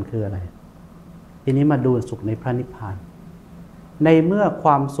สวรรค์คืออะไรทีนี้มาดูสุขในพระนิพพานในเมื่อคว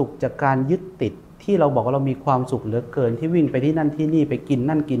ามสุขจากการยึดติดที่เราบอกว่าเรามีความสุขเหลือเกินที่วิ่งไปที่นั่นที่นี่ไปกิน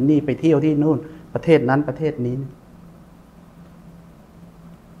นั่นกินนี่ไปเที่ยวที่นู่นประเทศนั้นประเทศนี้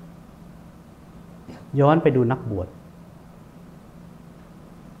ย้อนไปดูนักบวช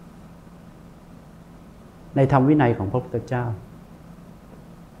ในธรรมวินัยของพระพุทธเจ้า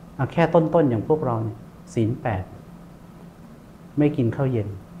แค่ต้นๆอย่างพวกเราเนี่ยศีล 8ไม่กินข้าวเย็น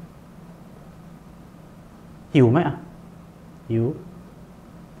หิวไหมอ่ะหิว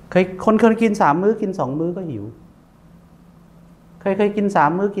คนเคยกิน3 มื้อกิน2 มื้อก็หิวเคยกิน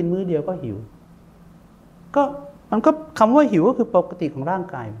3 มื้อกินมื้อเดียวก็หิวก็มันก็คำว่าหิวก็คือปกติของร่าง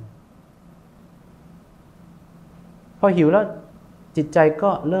กายพอหิวแล้วจิตใจก็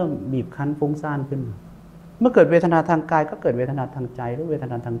เริ่มบีบคั้นฟุ้งซ่านขึ้นเมื่อเกิดเวทนาทางกายก็เกิดเวทนาทางใจหรือเวท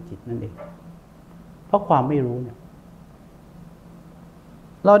นาทางจิตนั่นเองเพราะความไม่รู้เนี่ย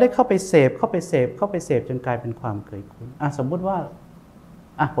เราได้เข้าไปเสพจนกลายเป็นความเคยคุ้นสมมุติว่า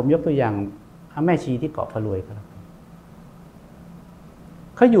ผมยกตัวอย่างแม่ชีที่เกาะพะรวยครับ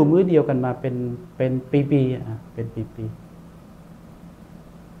เขาอยู่มื้อเดียวกันมาเป็นปีๆเป็นปีๆ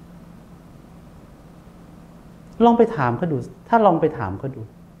ลองไปถามเขาดูถ้าลองไปถามเขาดู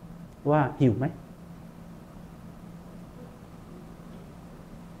ว่าหิวไหม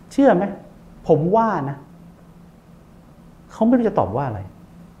เชื่อไหมผมว่านะเขาไม่รู้จะตอบว่าอะไร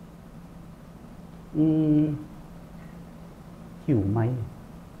หิวไหม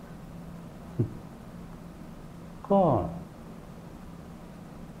ก็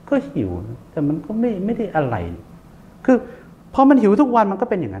หิวแต่มันก็ไม่ได้อะไรคือพอมันหิวทุกวันมันก็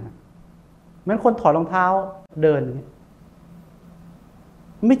เป็นอย่างนั้นเหมือนคนถอดรองเท้าเดินอย่างนี้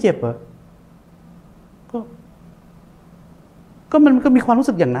ไม่เจ็บเหรอก็มันก็มีความรู้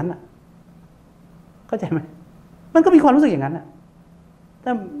สึกอย่างนั้นเข้าใจไหมมันก็มีความรู้สึกอย่างนั้นแ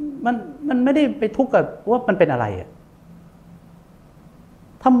ต่มันไม่ได้ไปทุกข์กับว่ามันเป็นอะไร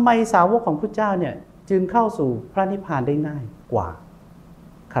ทำไมสาวกของพระเจ้าเนี่ยจึงเข้าสู่พระนิพพานได้ง่ายกว่า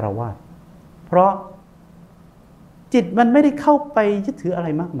คฤหัสถ์เพราะจิตมันไม่ได้เข้าไปยึดถืออะไร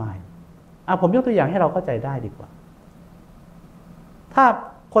มากมายผมยกตัวอย่างให้เราเข้าใจได้ดีกว่าถ้า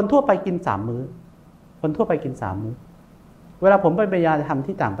คนทั่วไปกิน3 มื้อคนทั่วไปกิน3 มื้อเวลาผมไปบรรยายธรรม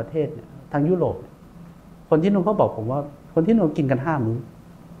ที่ต่างประเทศเนี่ยทางยุโรปคนที่นู่นเขาบอกผมว่าคนที่นู่นกินกัน5 มื้อ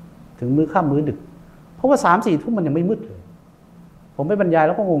ถึงมื้อค่ำมื้อดึกเพราะว่า3-4 ทุ่มมันยังไม่มืดเลยผมไปบรรยายแ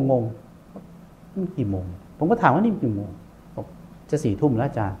ล้วก็งงนี่กี่โมงผมก็ถามว่านี่กี่โมงบอกจะ4 ทุ่มแล้ว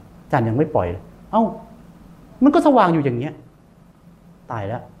อาจารย์ยังไม่ปล่อยเลยมันก็สว่างอยู่อย่างเงี้ยตาย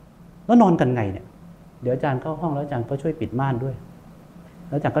แล้วนอนกันไงเนี่ยเดี๋ยวอาจารย์เข้าห้องแล้วอาจารย์ก็ช่วยปิดม่านด้วยแ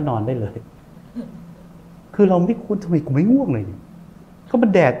ล้วอาจารย์ก็นอนได้เลยคือเราไม่คุ้นทำไมกูไม่ง่วงเลยเนี่ยก็มัน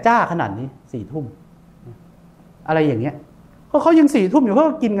แดดจ้าขนาดนี้4 ทุ่มอะไรอย่างเงี้ยก็เขายัง4 ทุ่มอยู่เขา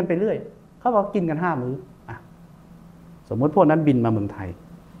ก็กินกันไปเรื่อยเขาบอกกินกัน5 มื้อสมมติพวกนั้นบินมาเมืองไทย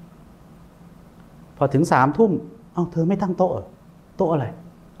พอถึง3 ทุ่มเธอไม่ตั้งโต๊ะโต๊ะอะไร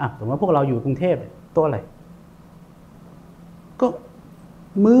สมมติว่าพวกเราอยู่กรุงเทพโต๊ะอะไรก็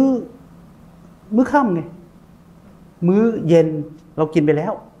มื้อค่ำไงมื้อเย็นเรากินไปแล้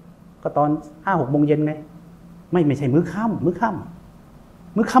วก็ตอน 5-6 โมงเย็นไงไม่ใช่มื้อค่ำมื้อค่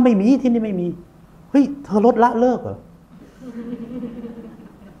ำไม่มีที่นี่ไม่มีเฮ้ยเธอลดละเลิกเหรอ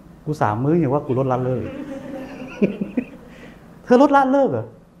กู3 มื้ออย่างว่ากูลดละเลิกเธอลดละเลิกเหรอ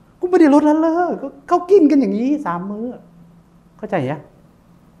กูไม่ได้ลดละเลิกก็เขากินกันอย่างนี้3 มื้อเข้าใจยัง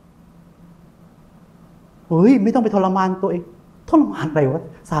เฮ้ยไม่ต้องไปทรมานตัวเองทรมานอะไรวะ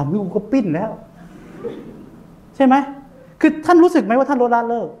3 มื้อกูก็ปิ้นแล้วใช่ไหมคือท่านรู้สึกไหมว่าท่านลดละ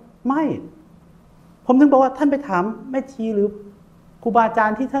เลิกไม่ผมถึงบอกว่าท่านไปถามแม่ชีหรือครูบาอาจาร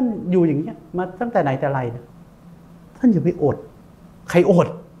ย์ที่ท่านอยู่อย่างนี้มาตั้งแต่ไหนแต่ไรนะท่านอย่าไปอดใครอด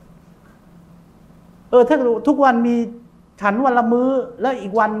ถ้าทุกวันมีฉันวันละมื้อแล้วอี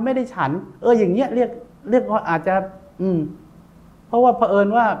กวันไม่ได้ฉันอย่างเงี้ยเรียกว่าอาจจะเพราะว่าเผอิญ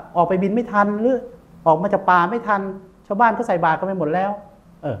ว่าออกไปบินไม่ทันหรือออกมาจากป่าไม่ทันชาวบ้านก็ใส่บาตรกันไปหมดแล้ว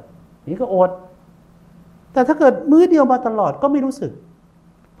นี่ก็อดแต่ถ้าเกิดมื้อเดียวมาตลอดก็ไม่รู้สึก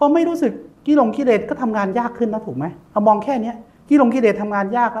พอไม่รู้สึกกิเลสก็ทำงานยากขึ้นนะถูกไหมเอามองแค่นี้กิเลสทำงาน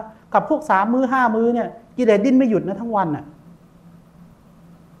ยากแล้วกับพวก3 มื้อ5 มื้อเนี่ยกิเลสดิ้นไม่หยุดนะทั้งวัน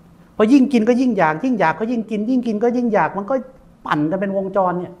พอยิ่งกินก็ยิ่งอยากก็ยิ่งกินก็ยิ่งอยากมันก็ปั่นกันเป็นวงจ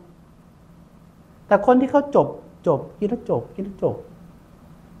รเนี่ยแต่คนที่เขาจบกินแล้วจบ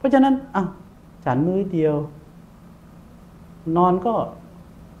เพราะฉะนั้นฉันมื้อเดียวนอนก็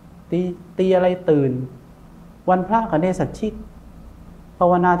ตีอะไรตื่นวันพระกับเนสัชชิกภา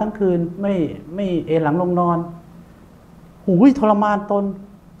วนาทั้งคืนไม่เอนหลังลงนอนหูยทรมานตน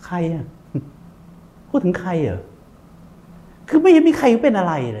ใครพูดถึงใครคือไม่มีใครเป็นอะ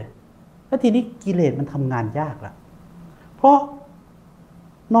ไรเลยแล้วทีนี้กิเลสมันทำงานยากละเพราะ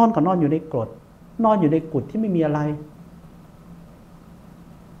นอนก็นอนอยู่ในกรดนอนอยู่ในกุฏที่ไม่มีอะไร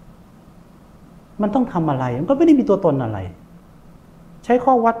มันต้องทำอะไรมันก็ไม่ได้มีตัวตนอะไรใช้ข้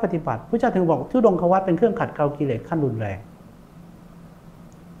อวัดปฏิบัติพระเจ้าถึงบอกทุดงควัตเป็นเครื่องขัดเกลากิเลสขั้นรุนแรง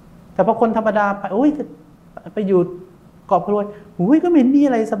แต่พอคนธรรมดาไปอยู่เกาะพะรวยก็ไม่มีอ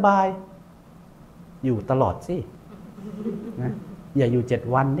ะไรสบายอยู่ตลอดสินะอย่าอยู่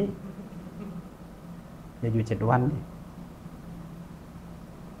7 วันดิ อย่าอยู่7 วัน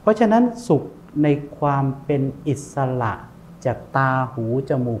เพราะฉะนั้นสุขในความเป็นอิสระจากตาหู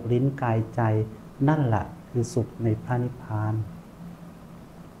จมูกลิ้นกายใจนั่นแหละคือสุขในพระนิพพาน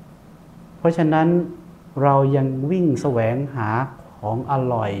เพราะฉะนั้นเรายังวิ่งแสวงหาของอ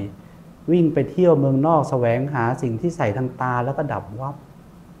ร่อยวิ่งไปเที่ยวเมืองนอกแสวงหาสิ่งที่ใส่ทางตาแล้วก็ดับวับ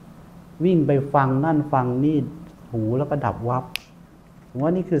วิ่งไปฟังนั่นฟังนี่หูแล้วก็ดับวับผมว่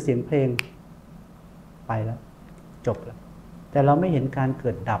านี่คือเสียงเพลงไปแล้วจบแล้วแต่เราไม่เห็นการเกิ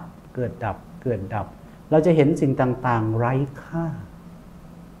ดดับเกิดดับเกิดดับเราจะเห็นสิ่งต่างๆไร้ค่า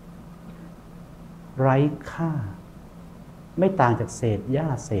ไร้ค่าไม่ต่างจากเศษหญ้า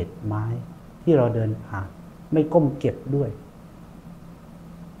เศษไม้ที่เราเดินผ่านไม่ก้มเก็บด้วย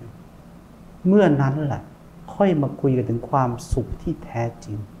เมื่อนั้นแหละค่อยมาคุยกันถึงความสุขที่แท้จ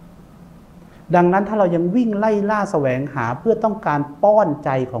ริงดังนั้นถ้าเรายังวิ่งไล่ล่าแสวงหาเพื่อต้องการป้อนใจ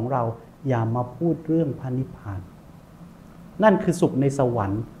ของเราอย่ามาพูดเรื่องพระนิพพานนั่นคือสุขในสวร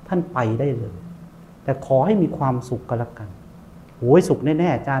รค์ท่านไปได้เลยแต่ขอให้มีความสุขก็แล้วกันโอ้ยสุขแน่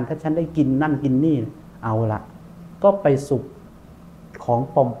ๆอาจารย์ถ้าฉันได้กินนั่นกินนี่เอาละก็ไปสุขของ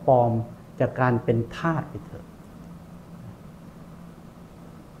ปลอมๆจากการเป็นทาสไปเถอะ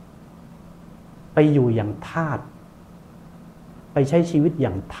ไปอยู่อย่างทาสไปใช้ชีวิตอย่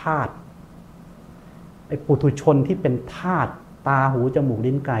างทาสไอ้ปุถุชนที่เป็นทาสตาหูจมูก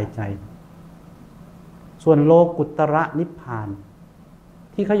ลิ้นกายใจส่วนโลกุตระนิพพาน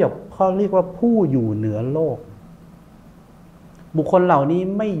ที่เขาเรียกว่าผู้อยู่เหนือโลกบุคคลเหล่านี้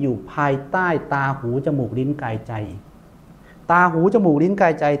ไม่อยู่ภายใต้ตาหูจมูกลิ้นกายใจตาหูจมูกลิ้นกา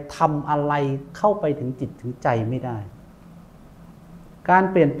ยใจทำอะไรเข้าไปถึงจิตถึงใจไม่ได้การ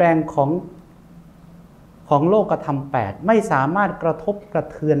เปลี่ยนแปลงของโลกธรรม8ไม่สามารถกระทบกระ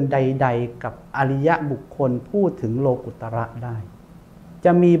เทือนใดๆกับอริยะบุคคลพูดถึงโลกุตระได้จ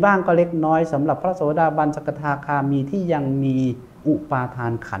ะมีบ้างก็เล็กน้อยสำหรับพระโสดาบันสกทาคามีที่ยังมีอุปาทา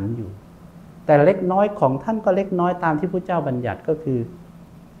นขันธ์อยู่แต่เล็กน้อยของท่านก็เล็กน้อยตามที่พระเจ้าบัญญัติก็คือ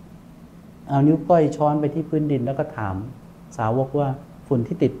เอานิ้วก้อยช้อนไปที่พื้นดินแล้วก็ถามสาวกว่าฝุ่น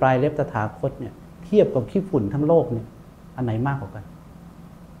ที่ติดปลายเล็บตถาคตเนี่ยเทียบกับขี้ฝุ่นทั้งโลกเนี่ยอันไหนมากกว่ากัน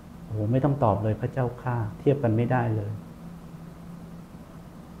โอ้โหไม่ต้องตอบเลยพระเจ้าข้าเทียบกันไม่ได้เลย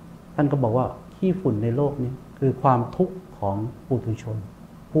ท่านก็บอกว่าขี้ฝุ่นในโลกนี้คือความทุกข์ของปุถุชน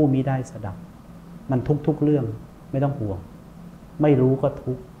ผู้มิได้สดับมันทุกเรื่องไม่ต้องห่วงไม่รู้ก็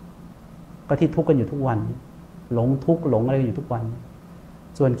ทุกข์ก็ที่ทุกข์กันอยู่ทุกวันหลงทุกข์หลงอะไรอยู่ทุกวัน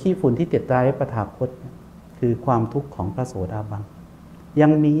ส่วนขี้ฝุ่นที่ติดตายตถาคตคือความทุกข์ของพระโสดาบันยั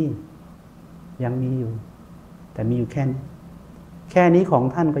งมีอยู่แต่มีอยู่แค่นี้ของ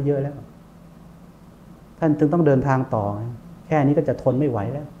ท่านก็เยอะแล้วท่านจึงต้องเดินทางต่อแค่นี้ก็จะทนไม่ไหว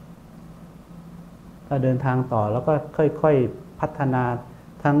แล้วถ้าเดินทางต่อแล้วก็ค่อยๆพัฒนา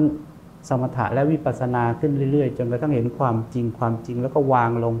ทั้งสมถะและวิปัสสนาขึ้นเรื่อยๆจนกระทั่งเห็นความจริงแล้วก็วา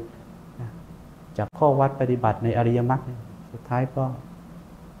งลงจากข้อวัดปฏิบัติในอริยมรรคสุดท้าย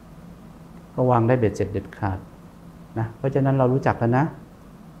ก็วางได้เบ็ดเสร็จเด็ดขาดนะเพราะฉะนั้นเรารู้จักแล้วนะ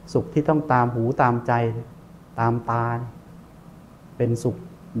สุขที่ต้องตามหูตามใจตามตาเป็นสุข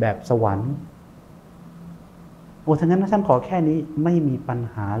แบบสวรรค์โอ้ทั้งนั้นท่านขอแค่นี้ไม่มีปัญ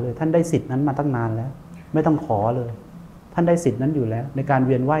หาเลยท่านได้สิทธินั้นมาตั้งนานแล้วไม่ต้องขอเลยท่านได้สิทธินั้นอยู่แล้วในการเ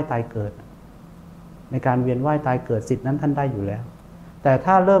วียนว่ายตายเกิดในการเวียนว่ายตายเกิดสิทธินั้นท่านได้อยู่แล้วแต่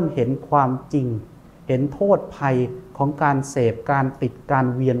ถ้าเริ่มเห็นความจริงเห็นโทษภัยของการเสพการติดการ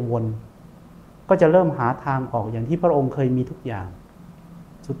เวียนวนก็จะเริ่มหาทางออกอย่างที่พระองค์เคยมีทุกอย่าง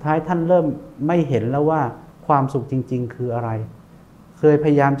สุดท้ายท่านเริ่มไม่เห็นแล้วว่าความสุขจริงๆคืออะไรเคยพ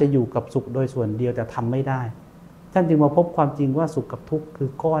ยายามจะอยู่กับสุขโดยส่วนเดียวแต่ทำไม่ได้ท่านจึงมาพบความจริงว่าสุขกับทุกข์คือ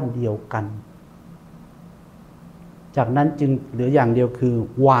ก้อนเดียวกันจากนั้นจึงเหลืออย่างเดียวคือ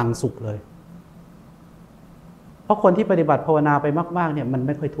วางสุขเลยเพราะคนที่ปฏิบัติภาวนาไปมากๆเนี่ยมันไ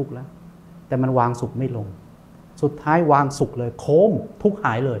ม่ค่อยทุกข์แล้วแต่มันวางสุขไม่ลงสุดท้ายวางสุขเลยโค้มทุกข์ห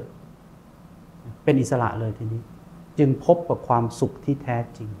ายเลยเป็นอิสระเลยทีนี้จึงพบกับความสุขที่แท้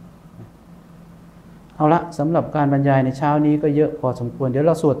จริงเอาละสำหรับการบรรยายในเช้านี้ก็เยอะพอสมควรเดี๋ยวเ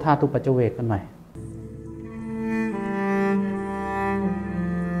ราสวดธาตุปัจเจเวกกันหน่อย